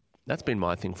 That's been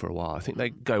my thing for a while. I think they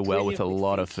go well with a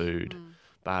lot of food,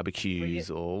 barbecues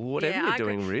or whatever you're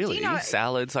doing. Really,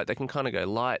 salads. Like they can kind of go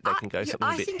light. They can go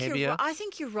something a bit heavier. I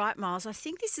think you're right, Miles. I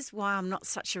think this is why I'm not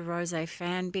such a rosé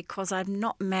fan, because I'm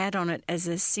not mad on it as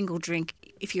a single drink.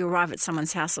 If you arrive at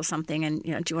someone's house or something, and do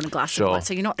you want a glass of wine?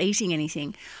 So you're not eating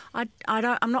anything.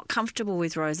 I'm not comfortable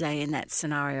with rosé in that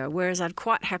scenario. Whereas I'd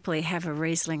quite happily have a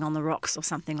Riesling on the rocks or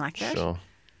something like that. Sure.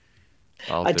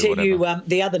 I tell you,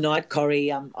 the other night,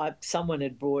 Corrie, someone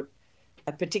had brought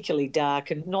a particularly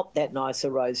dark and not that nice a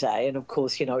rosé, and of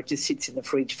course, it just sits in the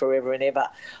fridge forever and ever.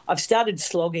 I've started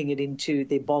slogging it into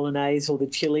the bolognese or the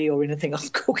chili or anything I'm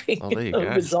cooking, there you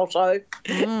go. Risotto.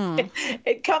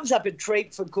 It comes up a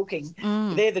treat for cooking.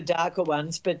 They're the darker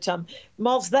ones, but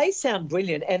Miles, they sound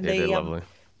brilliant, and they're lovely.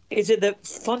 Is it the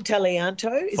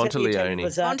Fontalianto?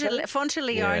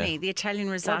 Fontalione, the Italian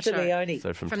risotto. Fontalione.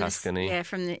 So from Tuscany.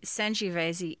 From the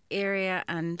Sangiovese area,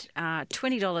 and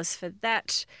 $20 for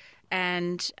that.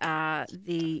 And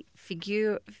the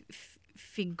figuier,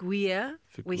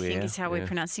 we think is how we're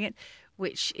pronouncing it,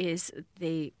 which is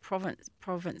the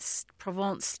Provence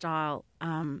style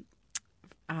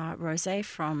rosé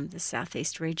from the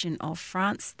southeast region of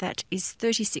France. That is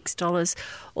 $36,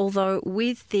 although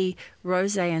with the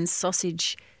rosé and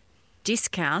sausage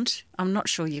discount, I'm not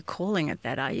sure you're calling it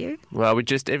that, are you? Well, we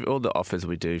just all the offers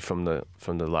we do from the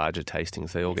larger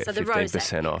tastings, they all get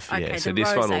 15% off. Okay, so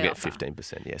this one will get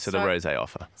 15%. Yeah, so the rosé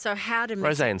offer. So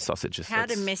rosé and sausages. How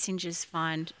do messengers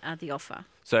find the offer?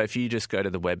 So if you just go to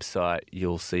the website,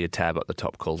 you'll see a tab at the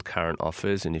top called Current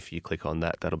Offers, and if you click on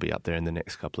that, that'll be up there in the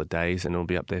next couple of days, and it'll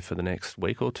be up there for the next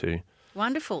week or two.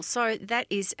 Wonderful. So that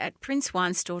is at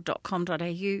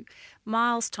princewinestore.com.au.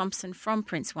 Miles Thompson from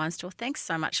Prince Wine Store, thanks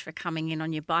so much for coming in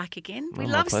on your bike again. We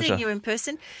love seeing you in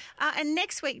person. And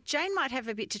next week, Jane might have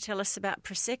a bit to tell us about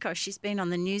Prosecco. She's been on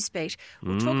the news beat.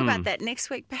 We'll talk about that next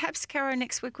week. Perhaps, Caro,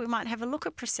 next week we might have a look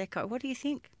at Prosecco. What do you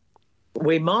think?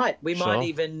 We might. We might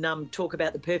even talk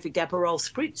about the perfect Aperol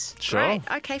Spritz. Sure. Great.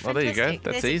 Okay, fantastic. Well, there you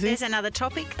go. That's easy. There's another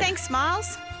topic. Thanks,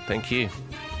 Miles. Thank you.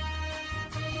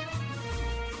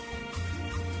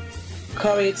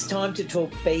 Corrie, it's time to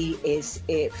talk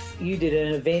BSF. You did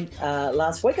an event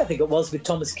last week, I think it was, with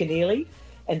Thomas Keneally,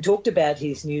 and talked about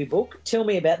his new book. Tell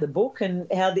me about the book and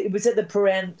how it was at the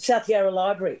Paran South Yarra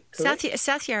Library.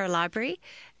 South Yarra Library,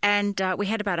 and we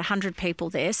had about 100 people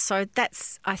there. So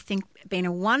that's, I think, been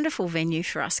a wonderful venue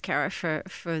for us, Caro,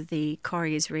 for the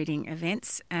Corrie is Reading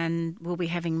events, and we'll be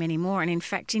having many more. And in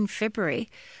fact, in February,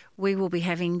 we will be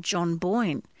having John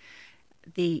Boyne,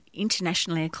 the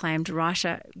internationally acclaimed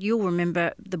writer. You'll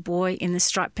remember The Boy in the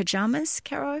Striped Pyjamas,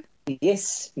 Caro?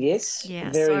 Yes.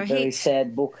 Yeah, Very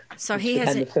sad book. So he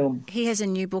has a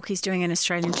new book. He's doing an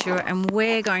Australian tour, and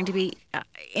we're going to be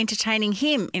entertaining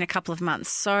him in a couple of months.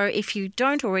 So if you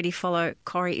don't already follow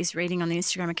Corrie is Reading on the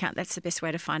Instagram account, that's the best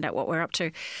way to find out what we're up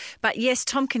to. But yes,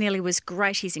 Tom Keneally was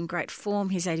great. He's in great form.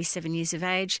 He's 87 years of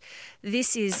age.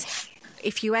 This is,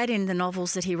 if you add in the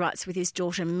novels that he writes with his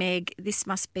daughter Meg, this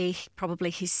must be probably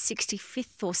his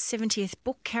 65th or 70th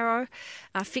book, Caro.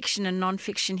 Fiction and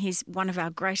non-fiction, he's one of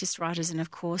our greatest writers, and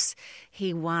of course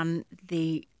he won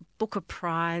the Booker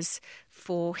Prize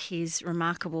for his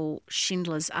remarkable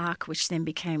Schindler's Ark, which then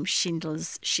became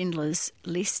Schindler's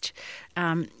List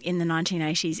in the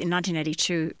 1980s. In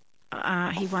 1982,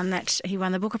 he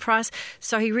won the Booker Prize.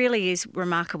 So he really is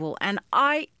remarkable, and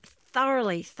I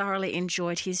thoroughly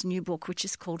enjoyed his new book, which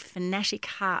is called Fanatic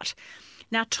Heart.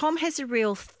 Now, Tom has a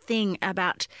real thing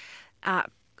about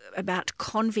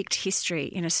convict history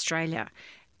in Australia.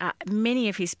 Many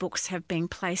of his books have been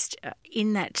placed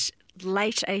in that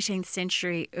late 18th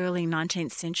century, early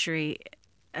 19th century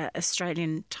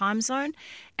Australian time zone,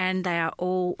 and they are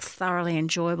all thoroughly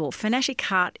enjoyable. Fanatic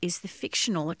Heart is the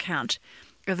fictional account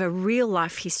of a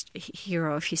real-life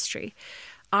hero of history,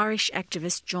 Irish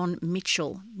activist John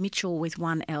Mitchell with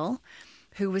one L,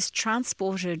 who was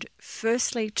transported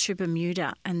firstly to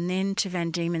Bermuda and then to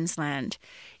Van Diemen's Land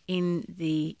in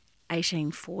the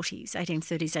 1830s,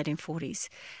 1840s.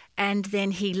 And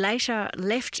then he later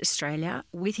left Australia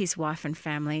with his wife and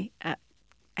family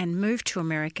and moved to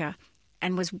America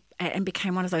and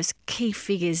became one of those key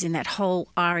figures in that whole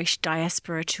Irish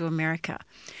diaspora to America.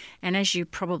 And as you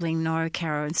probably know,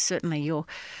 Caro, and certainly your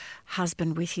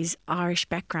husband with his Irish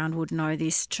background would know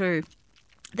this too,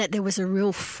 that there was a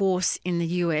real force in the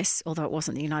US, although it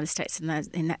wasn't the United States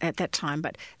at that time,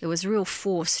 but there was a real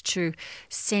force to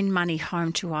send money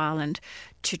home to Ireland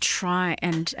to try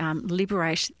and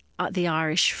liberate the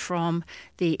Irish from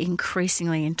the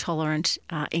increasingly intolerant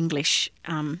English,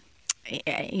 and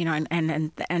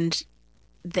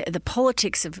the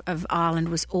politics of Ireland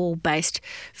was all based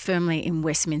firmly in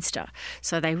Westminster.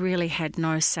 So they really had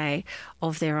no say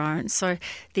of their own. So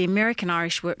the American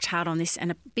Irish worked hard on this,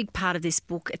 and a big part of this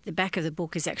book, at the back of the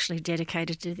book, is actually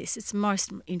dedicated to this. It's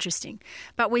most interesting.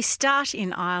 But we start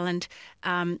in Ireland.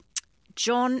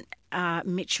 John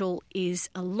Mitchell is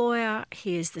a lawyer.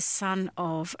 He is the son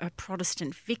of a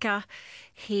Protestant vicar.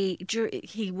 He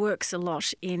works a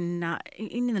lot in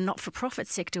the not-for-profit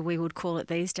sector, we would call it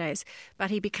these days, but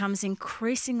he becomes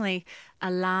increasingly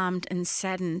alarmed and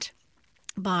saddened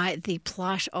by the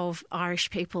plight of Irish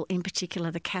people, in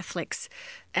particular the Catholics,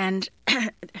 and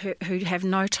who have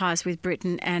no ties with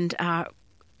Britain and are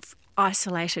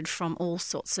isolated from all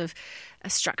sorts of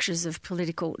structures of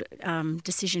political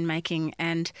decision-making.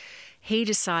 And he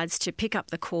decides to pick up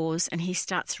the cause, and he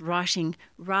starts writing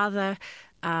rather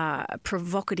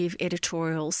provocative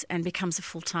editorials and becomes a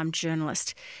full-time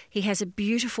journalist. He has a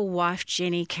beautiful wife,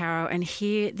 Jenny, Caro, and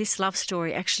here, this love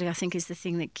story actually I think is the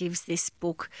thing that gives this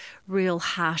book real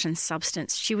heart and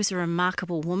substance. She was a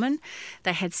remarkable woman.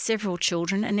 They had several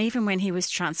children, and even when he was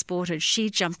transported, she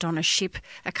jumped on a ship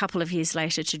a couple of years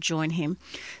later to join him.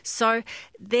 So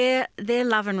their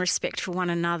love and respect for one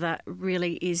another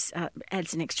really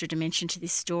adds an extra dimension to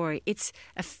this story. It's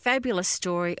a fabulous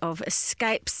story of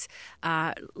escapes,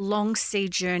 long sea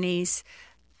journeys,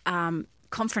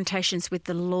 confrontations with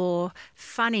the law,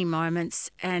 funny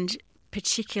moments, and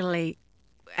particularly,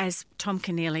 as Tom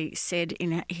Keneally said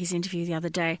in his interview the other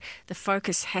day, the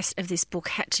focus of this book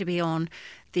had to be on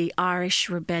the Irish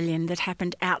rebellion that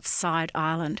happened outside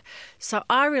Ireland. So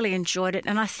I really enjoyed it,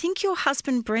 and I think your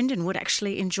husband Brendan would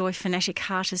actually enjoy Fanatic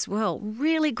Heart as well.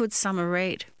 Really good summer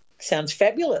read. Sounds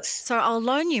fabulous. So I'll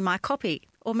loan you my copy.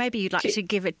 Or maybe you'd like to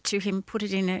give it to him, put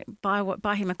it in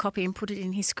buy him a copy and put it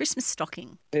in his Christmas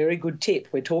stocking. Very good tip.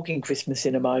 We're talking Christmas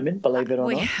in a moment, believe it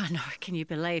or not. I know, can you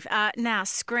believe? Now,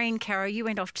 Screen, Caro, you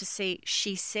went off to see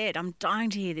She Said. I'm dying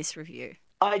to hear this review.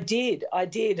 I did.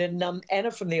 And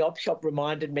Anna from the Op Shop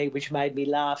reminded me, which made me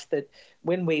laugh, that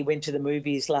when we went to the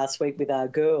movies last week with our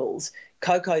girls,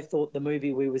 Coco thought the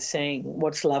movie we were seeing,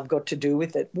 What's Love Got to Do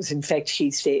With It, was in fact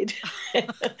She Said.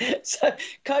 So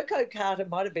Coco Carter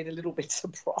might have been a little bit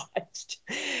surprised.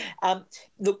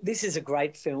 Look, this is a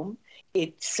great film.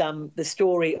 It's the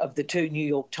story of the two New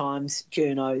York Times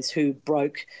journos who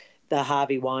broke the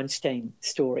Harvey Weinstein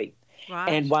story, right,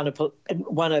 and won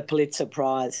a Pulitzer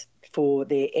Prize for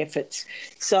their efforts.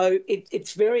 So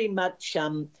it's very much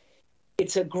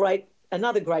it's a great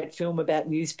another great film about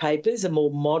newspapers, a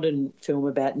more modern film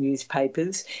about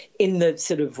newspapers in the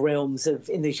sort of realms of,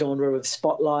 in the genre of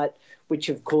Spotlight, which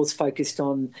of course focused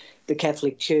on the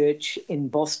Catholic Church in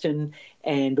Boston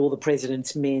and All the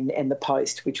President's Men and The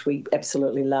Post, which we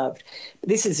absolutely loved.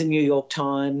 This is the New York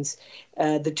Times.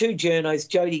 The two journos,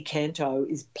 Jodie Canto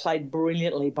is played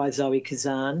brilliantly by Zoe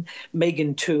Kazan,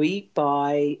 Megan Twohey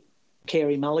by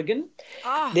Carey Mulligan.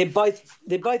 Oh. They're both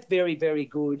very, very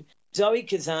good. Zoe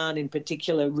Kazan in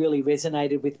particular really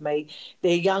resonated with me.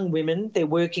 They're young women, they're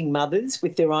working mothers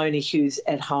with their own issues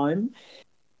at home.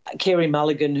 Carey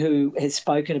Mulligan, who has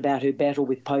spoken about her battle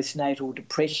with postnatal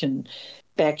depression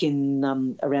back in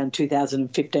around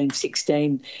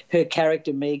 2015-16, her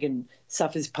character Megan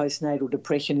suffers postnatal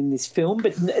depression in this film,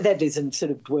 but that isn't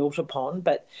sort of dwelt upon,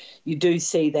 but you do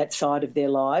see that side of their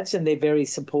lives, and they're very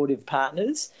supportive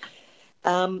partners.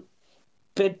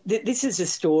 But this is a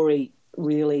story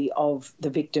really of the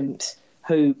victims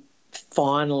who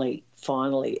finally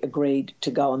agreed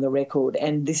to go on the record,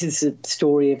 and this is a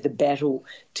story of the battle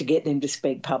to get them to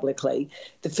speak publicly.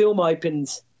 The film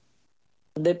opens,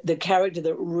 the character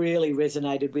that really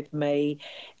resonated with me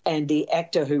and the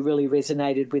actor who really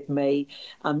resonated with me,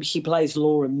 she plays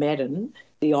Laura Madden,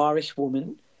 the Irish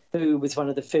woman who was one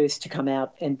of the first to come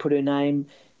out and put her name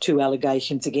to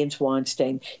allegations against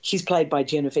Weinstein. She's played by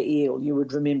Jennifer Eel. You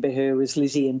would remember her as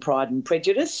Lizzie in Pride and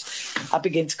Prejudice, up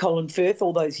against Colin Firth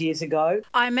all those years ago.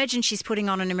 I imagine she's putting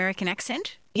on an American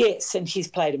accent. Yes, and she's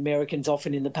played Americans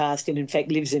often in the past and in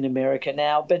fact lives in America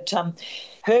now. But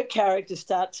her character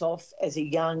starts off as a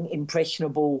young,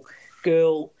 impressionable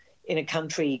girl in a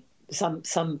country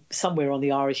somewhere on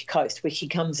the Irish coast, where she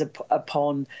comes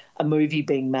upon a movie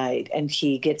being made, and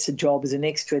she gets a job as an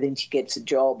extra, then she gets a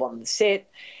job on the set,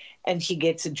 and she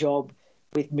gets a job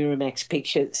with Miramax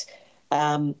Pictures.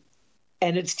 And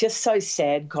it's just so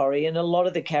sad, Corrie, and a lot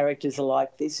of the characters are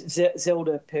like this.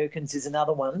 Zelda Perkins is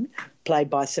another one, played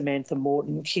by Samantha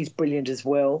Morton. She's brilliant as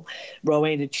well.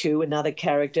 Rowena Chu, another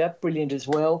character, brilliant as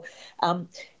well.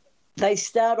 They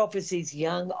start off as these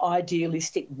young,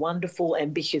 idealistic, wonderful,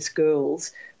 ambitious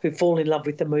girls who fall in love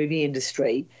with the movie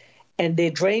industry, and their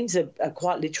dreams are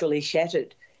quite literally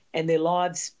shattered and their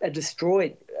lives are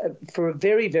destroyed for a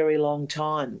very, very long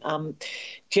time.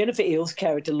 Jennifer Eel's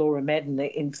character, Laura Madden,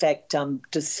 in fact,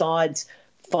 decides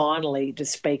finally to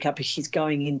speak up as she's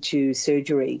going into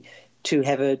surgery to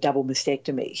have a double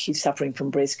mastectomy. She's suffering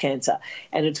from breast cancer,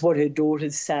 and it's what her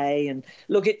daughters say. And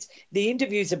look, the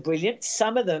interviews are brilliant.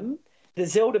 Some of them, the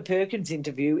Zelda Perkins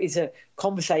interview is a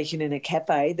conversation in a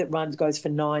cafe that goes for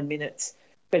 9 minutes,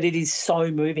 but it is so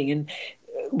moving. And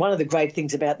one of the great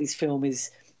things about this film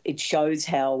is it shows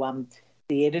how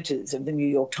the editors of the New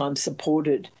York Times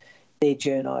supported their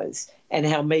journos, and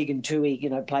how Megan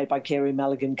Twohey, played by Carey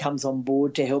Mulligan, comes on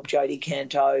board to help Jodie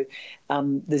Canto,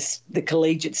 the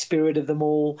collegiate spirit of them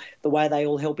all, the way they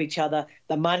all help each other,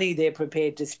 the money they're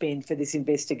prepared to spend for this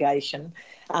investigation.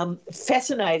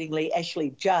 Fascinatingly,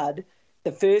 Ashley Judd,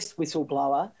 the first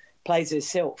whistleblower, plays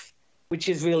herself, which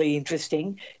is really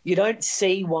interesting. You don't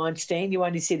see Weinstein, you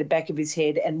only see the back of his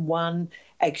head, and one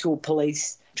actual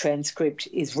police transcript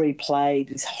is replayed,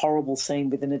 this horrible scene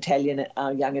with an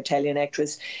young Italian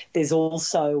actress. There's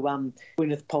also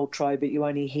Gwyneth Paltrow, but you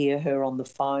only hear her on the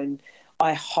phone.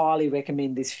 I highly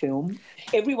recommend this film.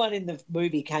 Everyone in the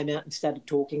movie came out and started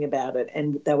talking about it,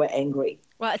 and they were angry.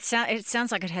 Well, it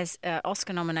sounds like it has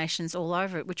Oscar nominations all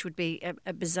over it, which would be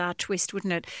a bizarre twist,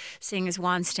 wouldn't it, seeing as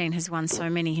Weinstein has won so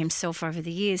many himself over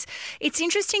the years. It's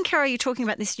interesting, Carrie, you're talking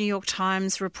about this New York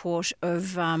Times report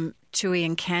of Twohey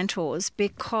and Cantor's,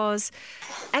 because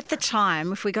at the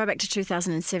time, if we go back to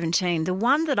 2017, the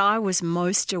one that I was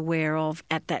most aware of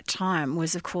at that time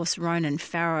was, of course, Ronan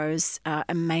Farrow's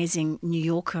amazing New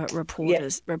Yorker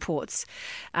reports.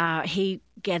 He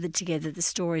gathered together the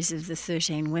stories of the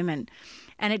 13 women.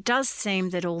 And it does seem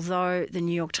that although the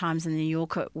New York Times and the New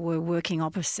Yorker were working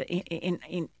opposite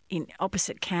in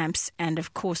opposite camps and,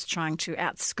 of course, trying to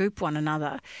outscoop one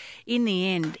another, in the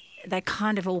end, they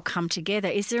kind of all come together.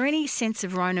 Is there any sense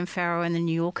of Ronan Farrow and the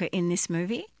New Yorker in this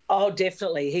movie? Oh,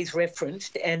 definitely. He's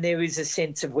referenced, and there is a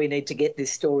sense of we need to get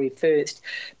this story first.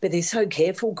 But they're so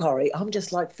careful, Corrie. I'm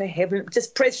just like, for heaven,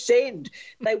 just press send.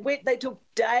 They took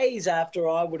days after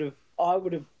I would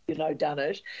have done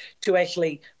it to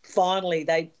actually finally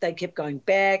they kept going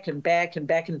back and back and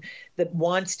back. And the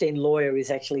Weinstein lawyer is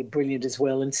actually brilliant as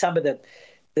well. And some of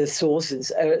the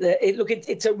sources,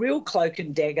 it's a real cloak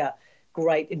and dagger,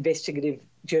 great investigative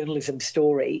journalism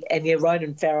story. And yeah,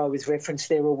 Ronan Farrow is referenced.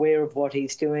 They're aware of what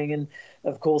he's doing, and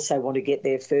of course they want to get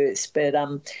there first. But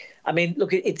I mean,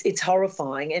 look, it's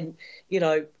horrifying, and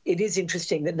it is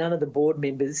interesting that none of the board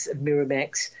members of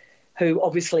Miramax who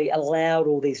obviously allowed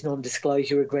all these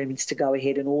non-disclosure agreements to go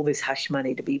ahead and all this hush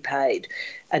money to be paid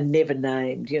and never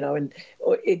named,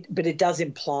 but it does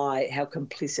imply how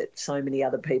complicit so many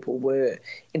other people were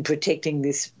in protecting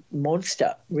this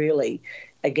monster, really,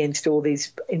 against all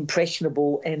these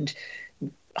impressionable and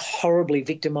horribly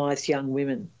victimised young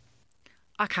women.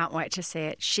 I can't wait to see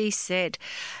it. She said.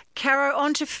 Caro,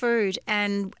 on to food.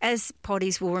 And as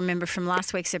Poddies will remember from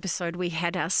last week's episode, we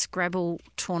had our Scrabble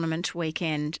tournament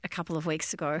weekend a couple of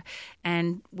weeks ago,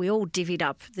 and we all divvied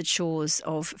up the chores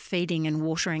of feeding and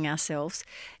watering ourselves.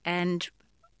 And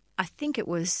I think it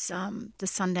was the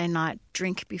Sunday night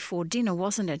drink before dinner,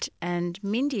 wasn't it? And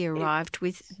Mindy arrived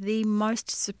with the most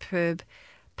superb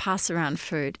pass-around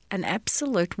food, an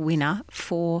absolute winner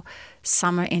for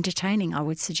summer entertaining, I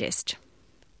would suggest.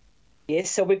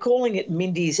 Yes, so we're calling it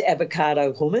Mindy's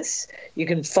Avocado Hummus. You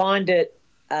can find it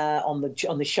on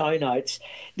the show notes.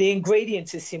 The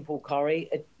ingredients are simple, Corrie.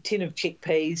 A tin of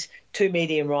chickpeas, 2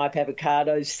 medium-ripe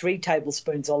avocados, 3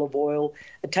 tablespoons olive oil,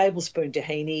 a tablespoon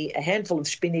tahini, a handful of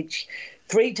spinach,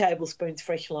 3 tablespoons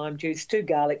fresh lime juice, 2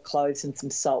 garlic cloves and some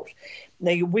salt.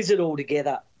 Now, you whiz it all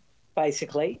together,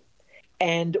 basically.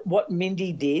 And what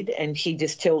Mindy did, and she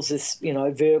just tells us,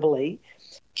 verbally,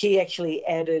 she actually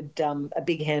added a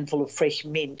big handful of fresh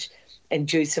mint and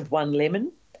juice of 1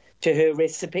 lemon to her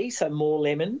recipe, so more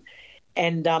lemon.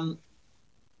 And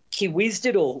she whizzed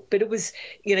it all. But it was,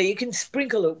 you can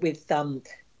sprinkle it with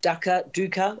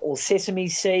dukkha or sesame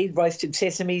seed, roasted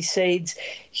sesame seeds.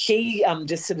 She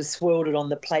just sort of swirled it on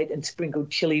the plate and sprinkled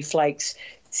chili flakes,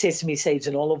 sesame seeds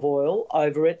and olive oil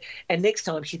over it. And next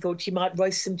time she thought she might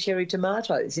roast some cherry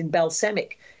tomatoes in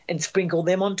balsamic and sprinkle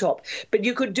them on top. But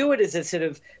you could do it as a sort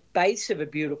of base of a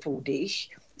beautiful dish,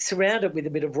 surround it with a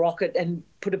bit of rocket and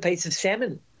put a piece of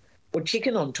salmon or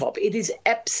chicken on top. It is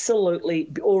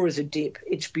absolutely, or as a dip,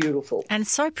 it's beautiful. And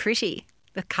so pretty,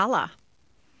 the colour.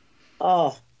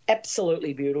 Oh,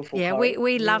 absolutely beautiful. Yeah,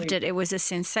 we loved it. It was a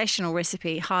sensational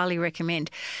recipe. Highly recommend.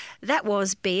 That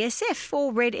was BSF,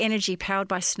 or Red Energy, powered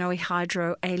by Snowy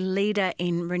Hydro, a leader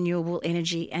in renewable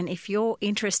energy. And if you're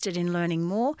interested in learning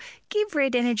more, give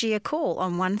Red Energy a call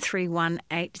on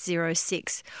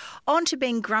 131806. On to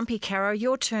being grumpy, Caro.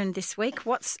 Your turn this week.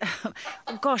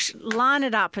 Line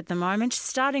it up at the moment,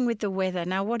 starting with the weather.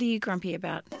 Now, what are you grumpy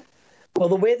about? Well,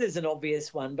 the weather's an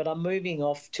obvious one, but I'm moving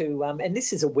off to, and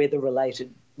this is a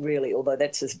weather-related, really, although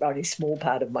that's only a small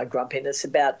part of my grumpiness,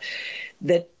 about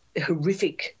that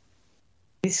horrific,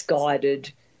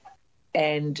 misguided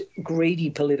and greedy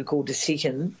political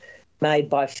decision made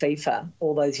by FIFA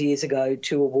all those years ago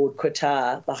to award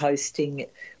Qatar the hosting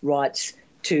rights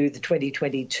to the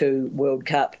 2022 World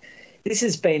Cup. This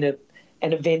has been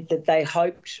an event that they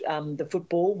hoped the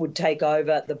football would take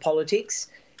over the politics,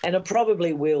 and it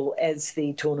probably will as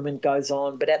the tournament goes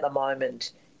on, but at the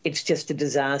moment it's just a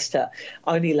disaster.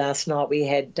 Only last night we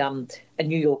had a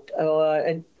New York,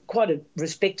 and quite a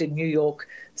respected New York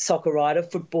soccer writer,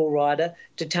 football writer,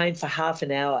 detained for half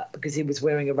an hour because he was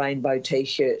wearing a rainbow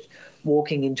T-shirt,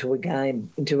 walking into a game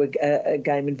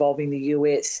involving the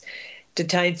US.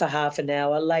 Detained for half an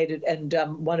hour later, and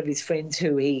one of his friends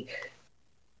who he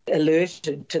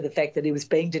alerted to the fact that he was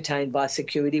being detained by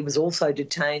security was also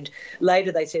detained.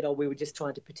 Later they said, we were just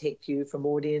trying to protect you from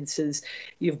audiences.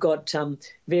 You've got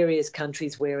various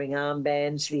countries wearing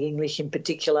armbands, the English in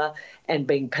particular, and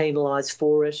being penalised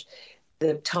for it.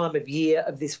 The time of year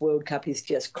of this World Cup is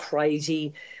just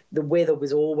crazy. The weather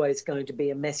was always going to be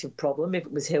a massive problem if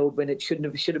it was held when it should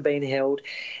have been held.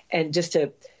 And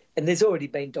there's already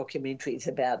been documentaries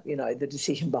about, the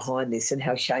decision behind this and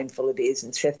how shameful it is.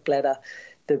 And Sepp Blatter,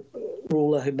 the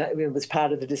ruler who was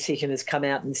part of the decision, has come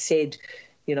out and said,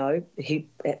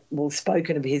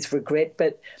 spoken of his regret.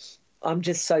 But I'm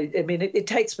just it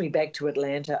takes me back to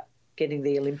Atlanta, getting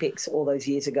the Olympics all those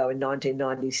years ago in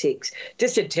 1996.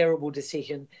 Just a terrible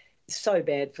decision, so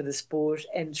bad for the sport,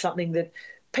 and something that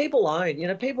people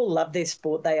own. People love their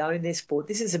sport. They own their sport.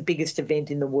 This is the biggest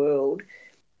event in the world,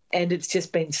 and it's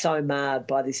just been so marred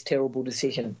by this terrible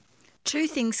decision. 2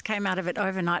 things came out of it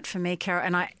overnight for me, Caro,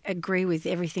 and I agree with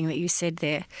everything that you said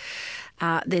there.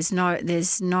 There's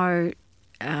no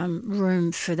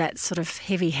room for that sort of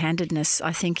heavy-handedness,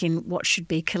 I think, in what should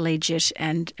be collegiate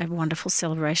and a wonderful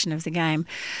celebration of the game.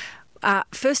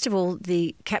 First of all,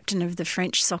 the captain of the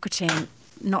French soccer team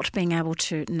not being able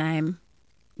to name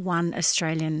one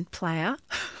Australian player.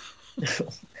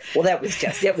 Well, that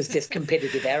was just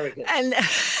competitive arrogance. And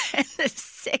the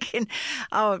second,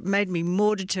 it made me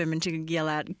more determined to yell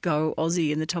out, "Go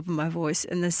Aussie," in the top of my voice.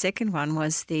 And the second one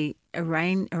was the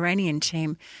Iranian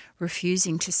team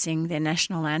refusing to sing their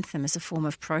national anthem as a form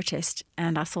of protest.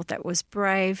 And I thought that was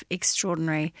brave,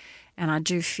 extraordinary, and I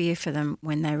do fear for them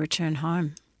when they return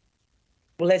home.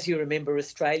 Well, as you remember,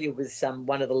 Australia was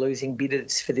one of the losing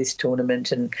bidders for this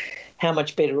tournament, and how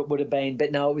much better it would have been.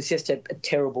 But no, it was just a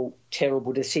terrible,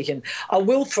 terrible decision. I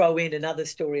will throw in another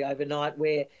story overnight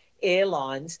where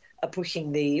airlines are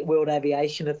pushing the World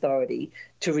Aviation Authority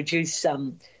to reduce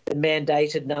the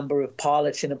mandated number of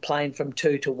pilots in a plane from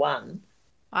 2 to 1.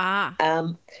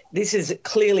 This is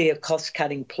clearly a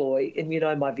cost-cutting ploy, and you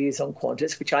know my views on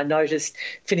Qantas, which I noticed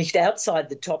finished outside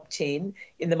the top 10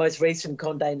 in the most recent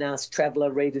Condé Nast Traveller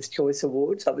Reader's Choice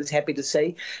Awards. I was happy to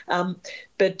see.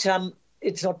 But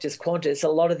it's not just Qantas. A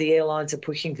lot of the airlines are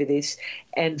pushing for this,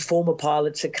 and former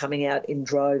pilots are coming out in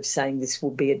droves saying this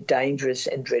will be a dangerous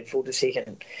and dreadful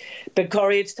decision. But,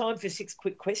 Corrie, it's time for 6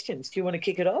 quick questions. Do you want to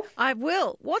kick it off? I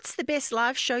will. What's the best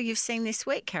live show you've seen this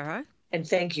week, Caro? And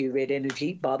thank you, Red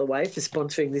Energy, by the way, for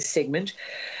sponsoring this segment.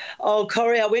 Oh,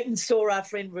 Corrie, I went and saw our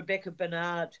friend Rebecca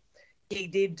Bernard. He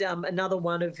did another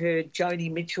one of her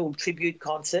Joni Mitchell tribute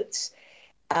concerts.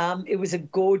 It was a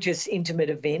gorgeous, intimate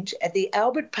event at the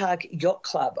Albert Park Yacht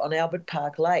Club on Albert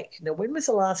Park Lake. Now, when was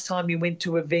the last time you went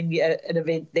to an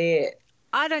event there?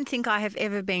 I don't think I have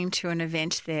ever been to an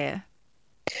event there.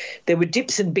 There were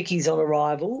dips and bickies on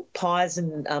arrival, pies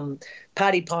and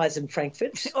party pies and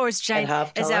frankfurts. Or as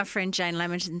our friend Jane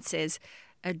Lamington says,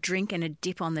 a drink and a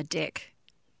dip on the deck.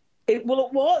 It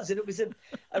was, and it was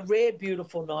a rare,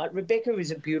 beautiful night. Rebecca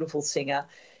is a beautiful singer.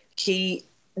 She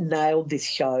nailed this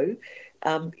show.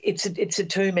 It's a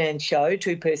two-man show,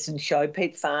 two-person show.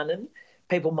 Pete Farnan,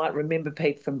 people might remember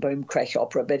Pete from Boom Crash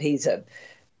Opera, but he's a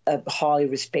highly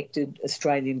respected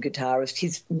Australian guitarist.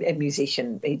 He's a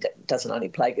musician. He doesn't only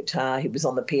play guitar. He was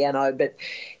on the piano, but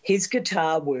his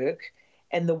guitar work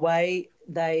and the way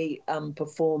they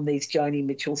perform these Joni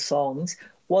Mitchell songs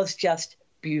was just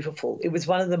beautiful. It was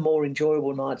one of the more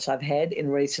enjoyable nights I've had in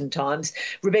recent times.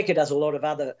 Rebecca does a lot of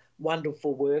other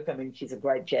wonderful work. I mean, she's a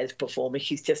great jazz performer.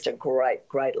 She's just a great,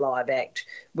 great live act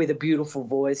with a beautiful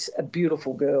voice, a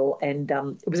beautiful girl, and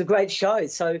it was a great show.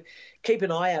 So keep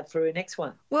an eye out for her next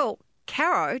one. Well,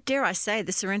 Caro, dare I say,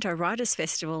 the Sorrento Writers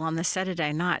Festival on the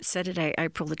Saturday night, Saturday,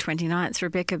 April the 29th,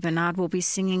 Rebecca Bernard will be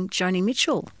singing Joni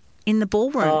Mitchell in the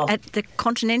ballroom at the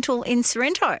Continental in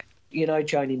Sorrento. You know,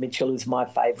 Joni Mitchell is my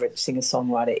favourite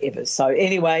singer-songwriter ever. So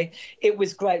anyway, it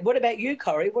was great. What about you,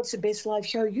 Corrie? What's the best live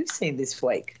show you've seen this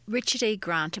week? Richard E.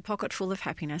 Grant, A Pocket Full of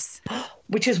Happiness.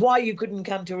 Which is why you couldn't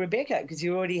come to Rebecca, because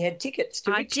you already had tickets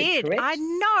to Richard, did. Correct? I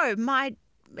know. My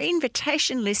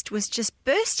invitation list was just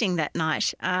bursting that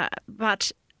night.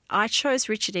 But I chose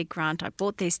Richard E. Grant. I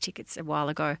bought these tickets a while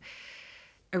ago,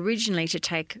 originally to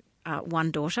take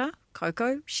one daughter,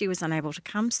 Coco. She was unable to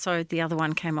come, so the other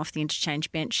one came off the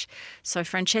interchange bench. So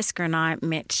Francesca and I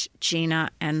met Gina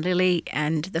and Lily,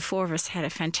 and the four of us had a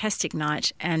fantastic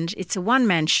night. And it's a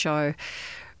one-man show.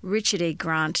 Richard E.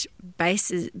 Grant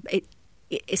bases it.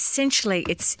 Essentially,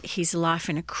 it's his life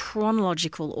in a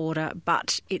chronological order,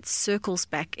 but it circles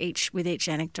back with each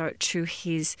anecdote to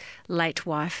his late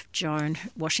wife, Joan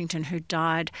Washington, who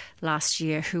died last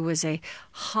year, who was a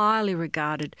highly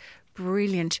regarded,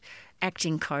 brilliant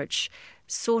acting coach,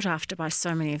 sought after by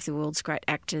so many of the world's great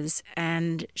actors.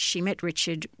 And she met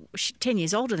Richard, 10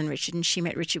 years older than Richard, and she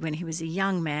met Richard when he was a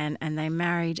young man, and they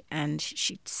married, and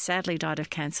she sadly died of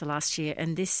cancer last year.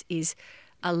 And this is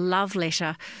a love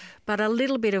letter, but a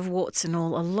little bit of warts and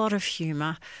all, a lot of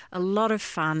humour, a lot of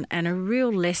fun, and a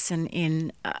real lesson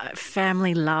in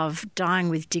family love, dying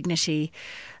with dignity.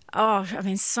 Oh, I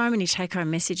mean, so many take-home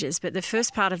messages. But the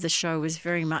first part of the show was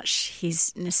very much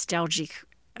his nostalgic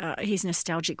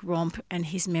romp and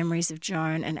his memories of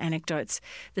Joan and anecdotes.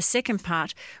 The second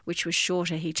part, which was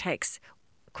shorter, he takes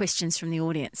questions from the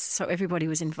audience. So everybody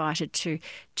was invited to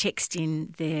text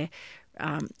in their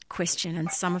question,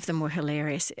 and some of them were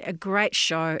hilarious. A great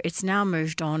show. It's now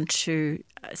moved on to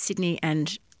Sydney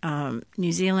and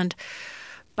New Zealand.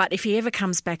 But if he ever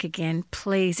comes back again,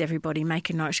 please, everybody, make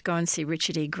a note. Go and see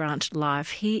Richard E. Grant live.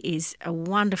 He is a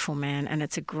wonderful man, and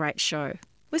it's a great show. It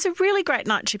was a really great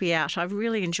night to be out. I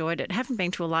really enjoyed it. Haven't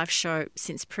been to a live show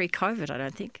since pre-COVID, I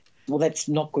don't think. Well, that's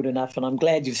not good enough, and I'm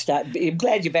glad I'm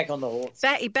glad you're back on the horse.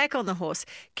 Back on the horse.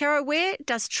 Caro, where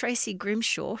does Tracy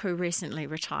Grimshaw, who recently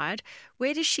retired,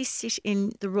 where does she sit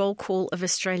in the roll call of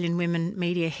Australian women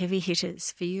media heavy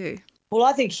hitters for you? Well,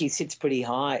 I think she sits pretty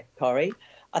high, Corrie.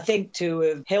 I think to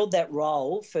have held that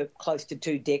role for close to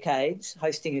 2 decades,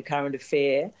 hosting a current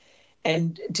affair,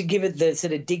 and to give it the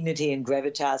sort of dignity and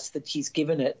gravitas that she's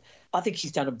given it, I think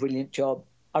she's done a brilliant job.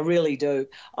 I really do.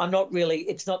 I don't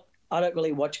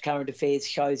really watch current affairs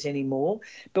shows anymore,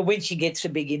 but when she gets the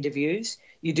big interviews,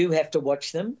 you do have to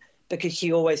watch them because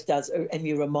she always does, and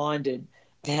you're reminded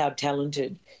how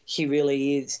talented he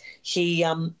really is. He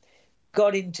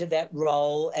got into that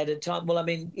role at a time. Well, I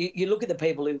mean, you look at the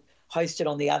people who hosted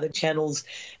on the other channels,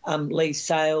 Lee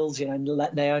Sales,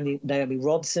 Naomi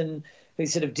Robson, who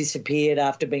sort of disappeared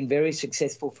after being very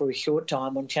successful for a short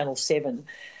time on Channel 7.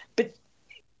 But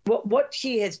what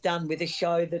she has done with a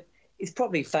show that is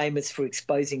probably famous for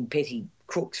exposing petty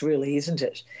crooks, really, isn't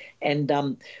it?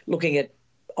 And looking at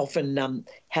often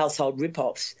household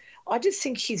rip-offs. I just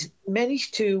think she's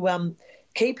managed to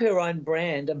keep her own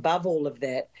brand above all of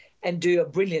that and do a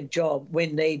brilliant job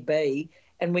when need be.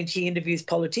 And when she interviews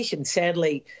politicians,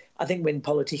 sadly, I think when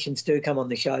politicians do come on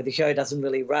the show doesn't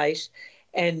really rate.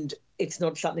 And it's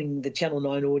not something the Channel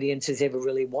 9 audience has ever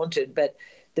really wanted. But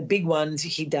the big ones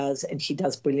she does, and she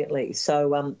does brilliantly.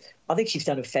 So I think she's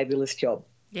done a fabulous job.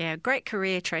 Yeah, great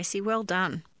career, Tracy. Well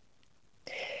done.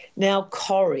 Now,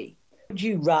 Corrie, would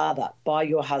you rather buy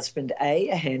your husband A,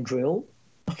 a hand drill,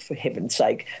 for heaven's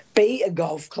sake, B, a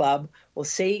golf club, or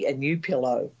C, a new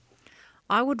pillow?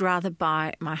 I would rather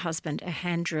buy my husband a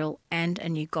hand drill and a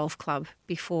new golf club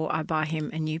before I buy him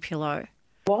a new pillow.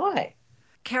 Why?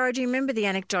 Cara, do you remember the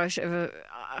anecdote of,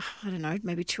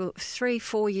 maybe 2, 3,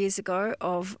 4 years ago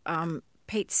of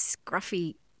Pete's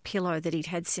scruffy pillow that he'd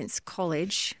had since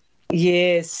college?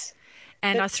 Yes.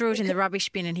 And I threw it in the rubbish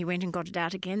bin and he went and got it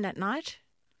out again that night?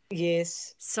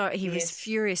 Yes. So he was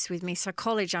furious with me. So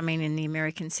college, I mean in the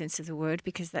American sense of the word,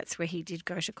 because that's where he did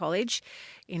go to college,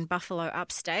 in Buffalo,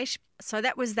 upstate. So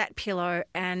that was that pillow.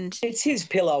 And it's his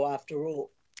pillow after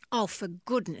all. Oh, for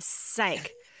goodness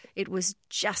sake. It was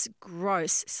just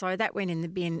gross. So that went in the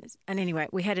bin. And anyway,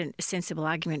 we had a sensible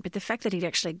argument. But the fact that he'd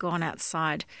actually gone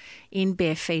outside in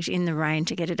bare feet in the rain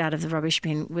to get it out of the rubbish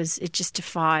bin it just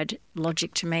defied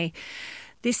logic to me.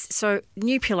 So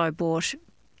new pillow bought.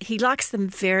 He likes them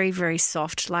very, very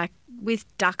soft, like with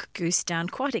duck goose down,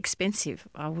 quite expensive,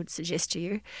 I would suggest to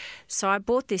you. So I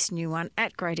bought this new one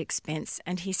at great expense,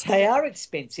 and They are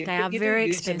expensive. They are very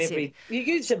expensive. You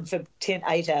use them for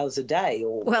 8 hours a day.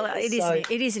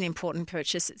 It is an important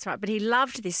purchase, it's right. But he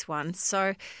loved this one.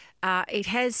 So it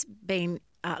has been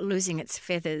losing its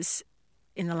feathers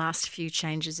in the last few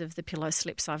changes of the pillow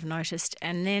slips, I've noticed.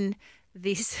 And then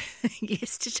this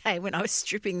yesterday when I was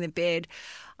stripping the bed,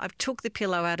 I took the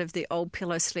pillow out of the old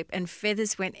pillow slip and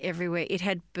feathers went everywhere. It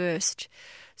had burst.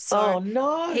 So oh,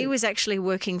 no. He was actually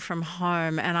working from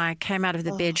home and I came out of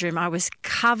the bedroom. I was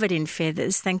covered in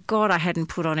feathers. Thank God I hadn't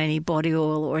put on any body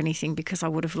oil or anything because I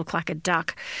would have looked like a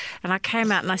duck. And I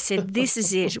came out and I said, this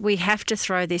is it. We have to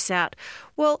throw this out.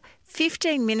 Well,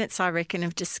 15 minutes, I reckon,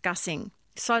 of discussing.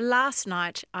 So last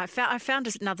night I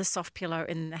found another soft pillow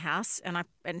in the house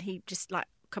and he just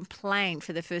complained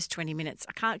for the first 20 minutes.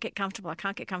 I can't get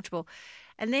comfortable.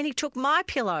 And then he took my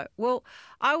pillow. Well,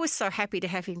 I was so happy to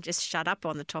have him just shut up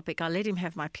on the topic. I let him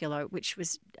have my pillow, which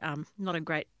was not a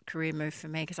great career move for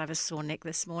me because I have a sore neck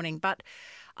this morning. But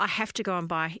I have to go and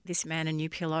buy this man a new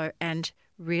pillow. And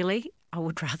really, I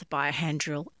would rather buy a hand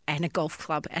drill and a golf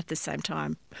club at the same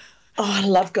time. Oh, I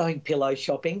love going pillow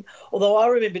shopping. Although I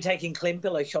remember taking Clem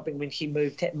pillow shopping when she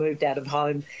moved out of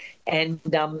home, and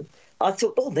I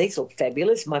thought, oh, these look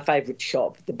fabulous. My favourite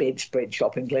shop, the Bedspread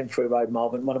shop in Glenfrew Road,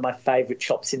 Melbourne, one of my favourite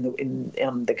shops in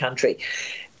the country.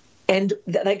 And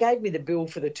they gave me the bill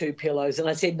for the 2 pillows, and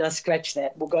I said, "No, scratch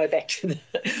that. We'll go back to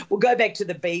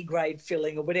the B grade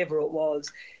filling or whatever it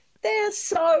was." They're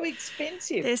so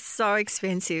expensive. They're so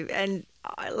expensive, and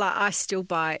I still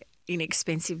buy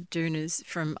inexpensive doonas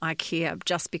from IKEA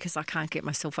just because I can't get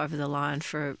myself over the line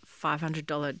for a $500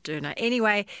 doona.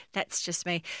 Anyway, that's just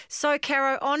me. So,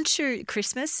 Caro, on to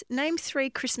Christmas. Name 3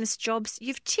 Christmas jobs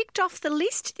you've ticked off the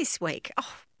list this week.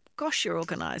 Oh, gosh, you're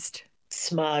organised.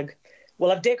 Smug.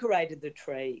 Well, I've decorated the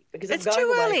tree because it's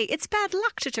too early. It's bad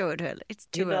luck to do it early. It's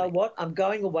too early. You know what? I'm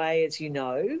going away, as you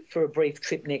know, for a brief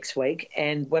trip next week,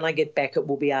 and when I get back, it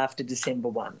will be after December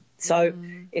 1. So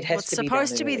it has to be done. It's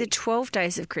supposed to be the 12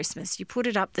 days of Christmas. You put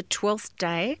it up the 12th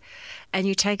day, and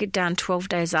you take it down 12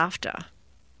 days after.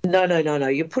 No.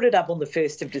 You put it up on the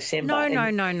 1st of December. No.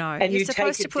 And you're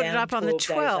supposed to put it up on the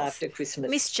 12th. After Christmas.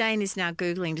 Miss Jane is now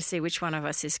Googling to see which one of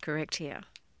us is correct here.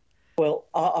 Well,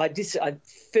 I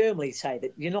firmly say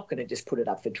that you're not going to just put it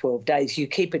up for 12 days. You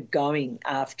keep it going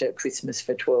after Christmas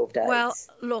for 12 days. Well,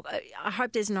 look, I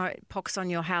hope there's no pox on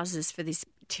your houses for this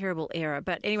terrible era.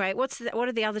 But anyway, what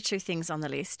are the other 2 things on the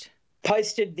list?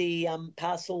 Posted the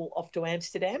parcel off to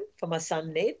Amsterdam for my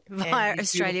son Ned. Via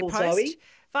Australia Post. Zoe.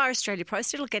 Via Australia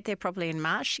Post. It'll get there probably in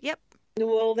March. Yep.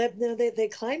 Well, they're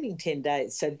claiming 10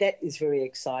 days, so that is very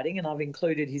exciting. And I've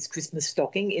included his Christmas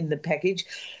stocking in the package.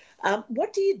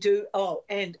 What do you do? Oh,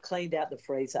 and cleaned out the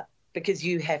freezer because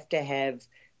you have to have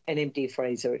an empty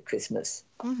freezer at Christmas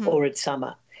or at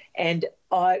summer. And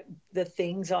the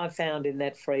things I found in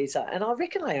that freezer, and I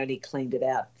reckon I only cleaned it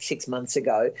out 6 months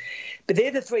ago, but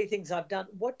they're the three things I've done.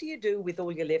 What do you do with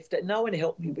all your leftovers? No one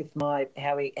helped me with my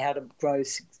how to grow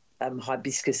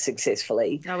hibiscus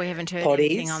successfully. No, we haven't heard Potties.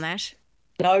 anything on that.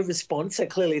 No response, so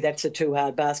clearly that's a too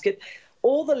hard basket.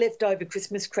 All the leftover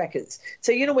Christmas crackers.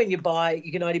 So, when you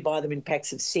can only buy them in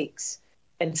packs of 6.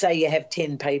 And say you have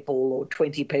 10 people or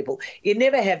 20 people, you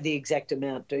never have the exact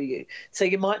amount, do you? So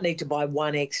you might need to buy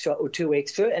 1 extra or 2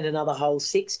 extra and another whole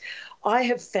 6. I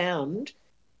have found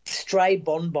stray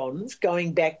bonbons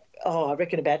going back, I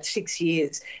reckon about 6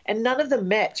 years, and none of them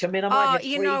match. I mean, I might have 3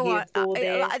 here, 4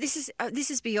 there.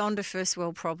 This is beyond a first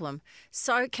world problem.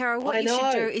 So, Carol, what you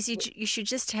should do is you should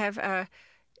just have an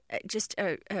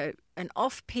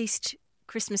off-piste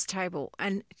Christmas table,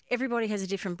 and everybody has a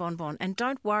different bonbon, and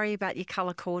don't worry about your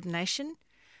colour coordination.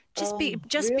 Just be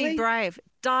brave.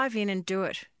 Dive in and do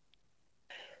it.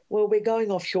 Well, we're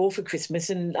going offshore for Christmas,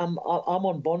 and I'm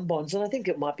on bonbons, and I think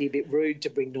it might be a bit rude to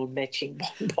bring non-matching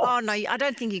bonbons. Oh no, I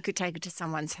don't think you could take it to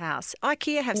someone's house.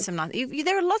 IKEA have some nice.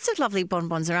 There are lots of lovely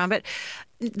bonbons around, but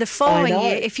the following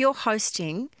year, if you're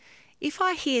hosting. If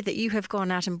I hear that you have gone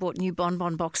out and bought new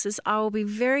bonbon boxes, I will be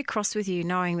very cross with you,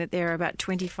 knowing that there are about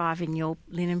 25 in your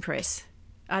linen press.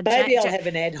 Maybe I'll have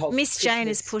an ad hoc. Miss Jane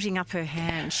is putting up her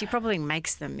hand. She probably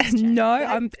makes them. Miss Jane.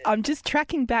 No, I'm just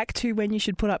tracking back to when you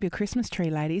should put up your Christmas tree,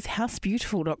 ladies.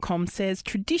 Housebeautiful.com says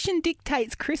tradition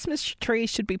dictates Christmas trees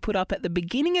should be put up at the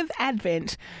beginning of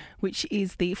Advent, which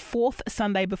is the 4th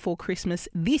Sunday before Christmas,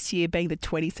 this year being the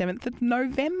 27th of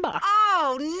November.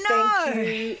 Oh,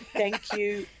 no. Thank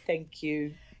you.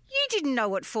 You didn't know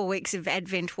what 4 weeks of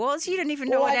Advent was. You don't even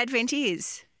know what Advent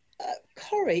is.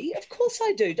 Corrie, of course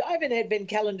I do. I have an Advent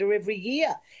calendar every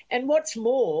year. And what's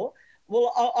more,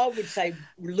 well, I would say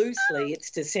loosely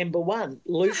it's December 1,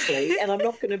 loosely, and I'm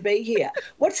not going to be here.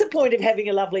 What's the point of having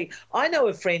I know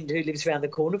a friend who lives around the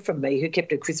corner from me who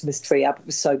kept a Christmas tree up. It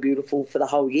was so beautiful for the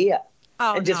whole year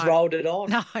and just rolled it on.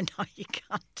 No, you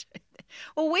can't do that.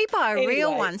 Well, we buy a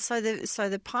real one so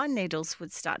the pine needles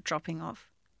would start dropping off.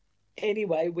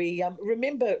 Anyway, we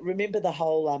remember the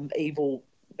whole evil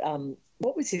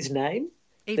what was his name?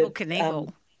 Evil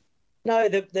Knievel. No,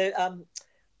 and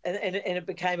it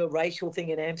became a racial thing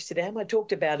in Amsterdam. I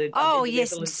talked about it. Oh yes,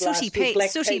 Sooty Pete.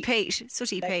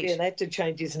 And they had to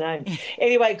change his name.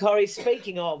 Anyway, Corrie,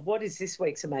 speaking of, what is this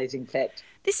week's amazing fact?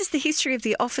 This is the history of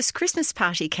the office Christmas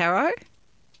party, Caro.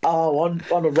 Oh, on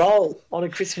a roll, on a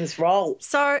Christmas roll.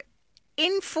 So,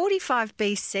 in 45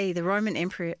 BC, the Roman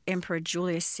Emperor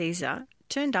Julius Caesar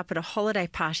turned up at a holiday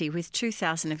party with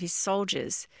 2,000 of his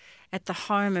soldiers at the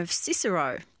home of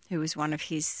Cicero, who was one of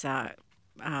his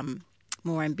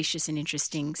more ambitious and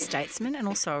interesting statesmen and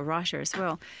also a writer as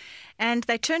well. And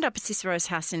they turned up at Cicero's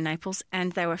house in Naples,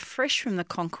 and they were fresh from the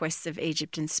conquests of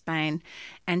Egypt and Spain.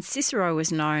 And Cicero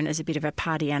was known as a bit of a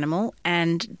party animal,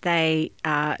 and they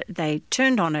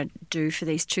turned on a do for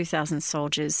these 2,000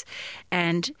 soldiers,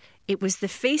 and it was the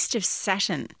Feast of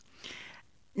Saturn.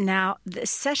 Now, the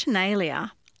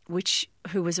Saturnalia,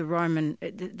 who was a Roman,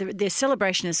 their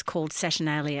celebration is called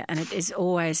Saturnalia, and it is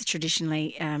always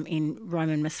traditionally in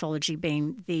Roman mythology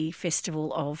been the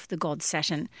festival of the god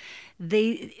Saturn.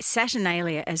 The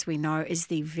Saturnalia, as we know, is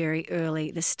the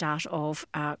start of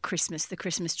Christmas, the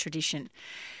Christmas tradition.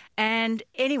 And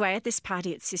anyway, at this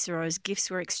party at Cicero's, gifts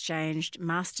were exchanged,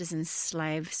 masters and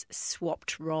slaves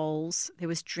swapped roles, there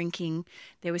was drinking,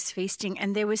 there was feasting,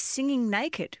 and there was singing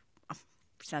naked.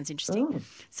 Sounds interesting.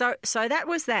 So that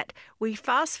was that. We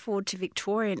fast forward to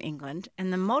Victorian England,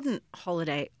 and the modern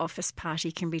holiday office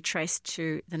party can be traced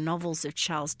to the novels of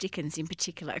Charles Dickens, in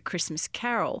particular A Christmas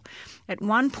Carol. At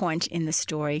one point in the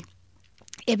story,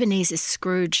 Ebenezer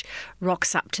Scrooge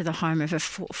rocks up to the home of a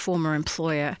former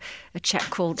employer, a chap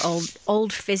called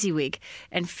Old Fezziwig.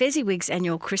 And Fezziwig's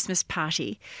annual Christmas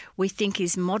party, we think,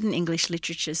 is modern English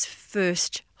literature's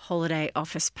first holiday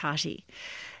office party.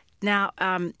 Now,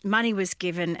 money was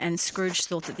given, and Scrooge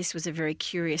thought that this was a very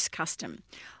curious custom.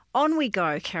 On we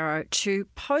go, Caro, to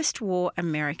post-war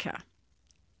America,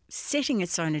 setting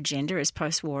its own agenda as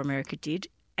post-war America did,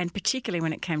 and particularly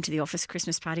when it came to the office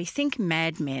Christmas party. Think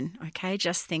Mad Men, okay?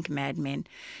 Just think Mad Men.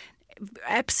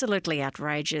 Absolutely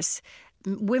outrageous.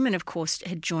 Women, of course,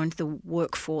 had joined the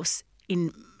workforce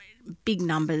in big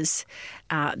numbers.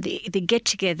 The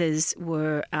get-togethers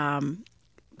were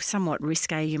somewhat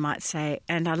risque, you might say.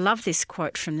 And I love this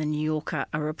quote from the New Yorker.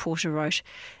 A reporter wrote,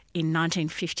 in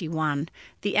 1951.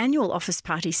 The annual office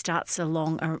party starts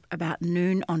along about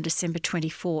noon on December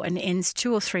 24 and ends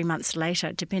 2 or 3 months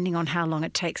later, depending on how long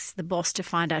it takes the boss to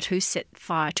find out who set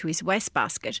fire to his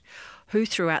wastebasket, who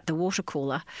threw out the water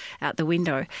cooler out the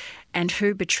window, and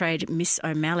who betrayed Miss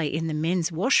O'Malley in the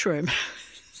men's washroom.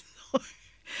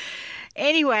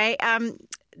 Anyway, on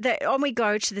we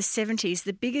go to the 70s,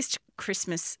 the biggest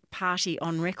Christmas party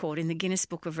on record in the Guinness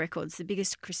Book of Records, the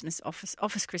biggest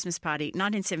office Christmas party,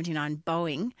 1979,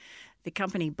 Boeing. The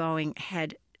company Boeing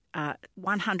had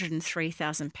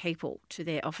 103,000 people to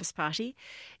their office party.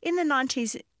 In the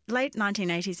late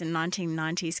 1980s and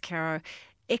 1990s, Caro,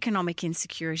 economic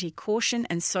insecurity, caution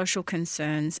and social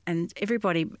concerns, and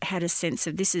everybody had a sense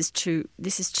of this is too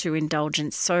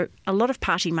indulgent. So a lot of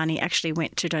party money actually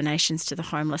went to donations to the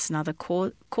homeless and other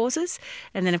causes.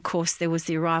 And then, of course, there was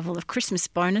the arrival of Christmas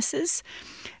bonuses,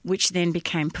 which then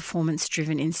became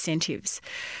performance-driven incentives.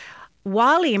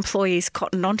 Wily employees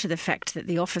cottoned on to the fact that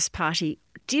the office party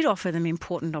did offer them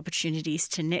important opportunities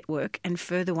to network and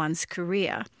further one's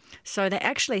career. So they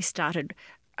actually started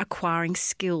acquiring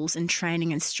skills and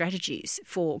training and strategies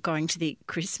for going to the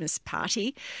Christmas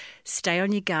party. Stay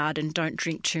on your guard and don't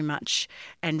drink too much,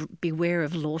 and beware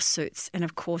of lawsuits. And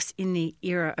of course, in the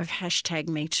era of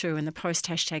 #MeToo and the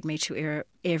post-#MeToo era,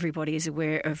 everybody is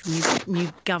aware of new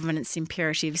governance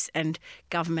imperatives and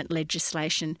government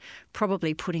legislation,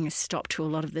 probably putting a stop to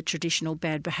a lot of the traditional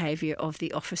bad behaviour of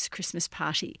the office Christmas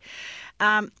party.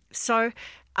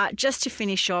 Just to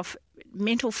finish off,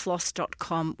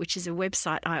 mentalfloss.com, which is a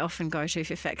website I often go to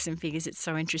for facts and figures. It's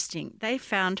so interesting. They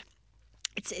found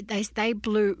they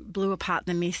blew apart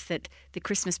the myth that the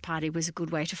Christmas party was a good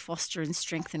way to foster and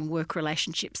strengthen work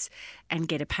relationships and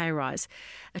get a pay rise.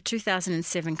 A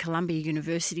 2007 Columbia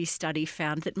University study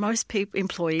found that most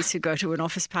employees who go to an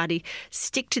office party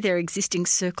stick to their existing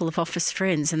circle of office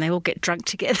friends and they all get drunk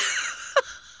together.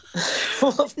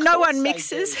 No one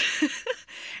mixes.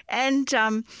 And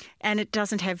it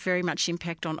doesn't have very much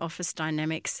impact on office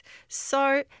dynamics.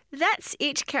 So that's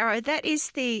it, Caro. That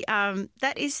is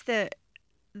the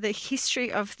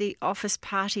history of the office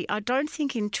party. I don't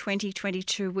think in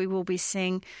 2022 we will be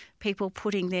seeing people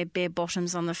putting their bare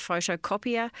bottoms on the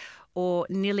photocopier or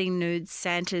nearly nude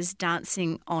Santas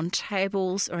dancing on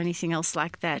tables or anything else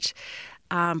like that.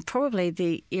 Probably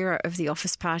the era of the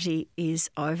office party is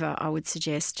over, I would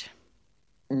suggest.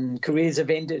 Careers have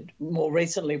ended more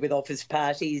recently with office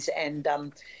parties, and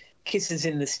kisses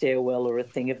in the stairwell are a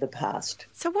thing of the past.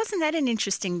 So wasn't that an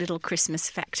interesting little Christmas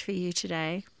fact for you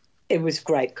today? It was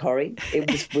great, Corrie. It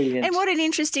was brilliant. And what an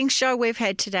interesting show we've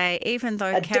had today, even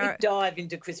though deep dive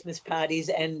into Christmas parties,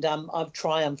 and I've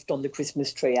triumphed on the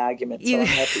Christmas tree argument, so I'm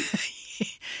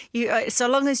happy. So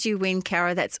long as you win,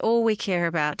 Caro, that's all we care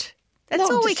about. That's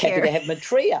all we care. I'm just happy to have my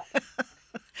tree up.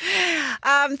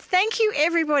 Thank you,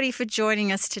 everybody, for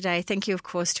joining us today. Thank you, of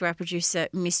course, to our producer,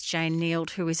 Miss Jane Neild,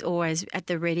 who is always at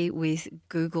the ready with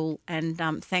Google. And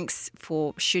thanks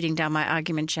for shooting down my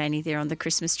argument, Janie, there on the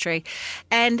Christmas tree.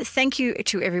 And thank you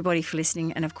to everybody for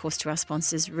listening. And, of course, to our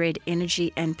sponsors, Red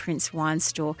Energy and Prince Wine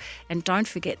Store. And don't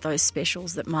forget those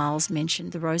specials that Miles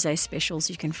mentioned, the rosé specials.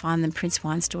 You can find them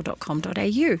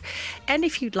princewinestore.com.au. And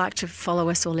if you'd like to follow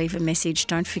us or leave a message,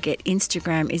 don't forget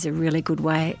Instagram is a really good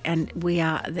way. And we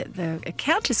are the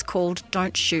account is called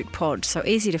Don't Shoot Pod, so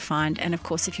easy to find. And of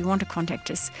course, if you want to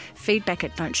contact us, feedback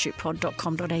at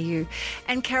don'tshootpod.com.au.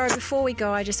 And Caro, before we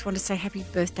go, I just want to say happy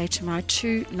birthday to my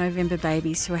 2 November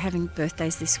babies who are having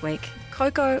birthdays this week,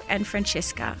 Coco and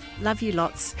Francesca. Love you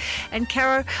lots. And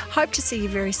Caro, hope to see you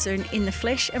very soon in the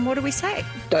flesh. And what do we say?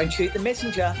 Don't shoot the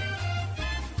messenger.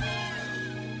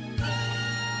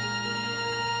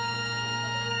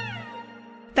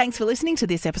 Thanks for listening to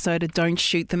this episode of Don't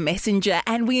Shoot the Messenger,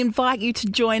 and we invite you to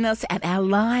join us at our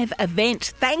live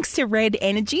event, thanks to Red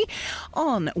Energy,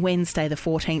 on Wednesday the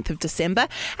 14th of December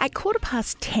at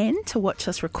 10:15 to watch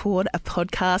us record a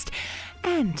podcast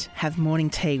and have morning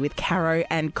tea with Caro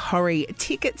and Corrie.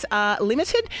 Tickets are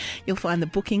limited. You'll find the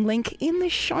booking link in the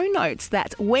show notes.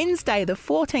 That's Wednesday the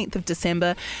 14th of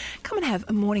December. Come and have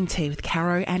a morning tea with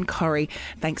Caro and Corrie,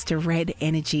 thanks to Red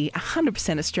Energy,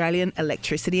 100% Australian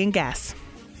electricity and gas.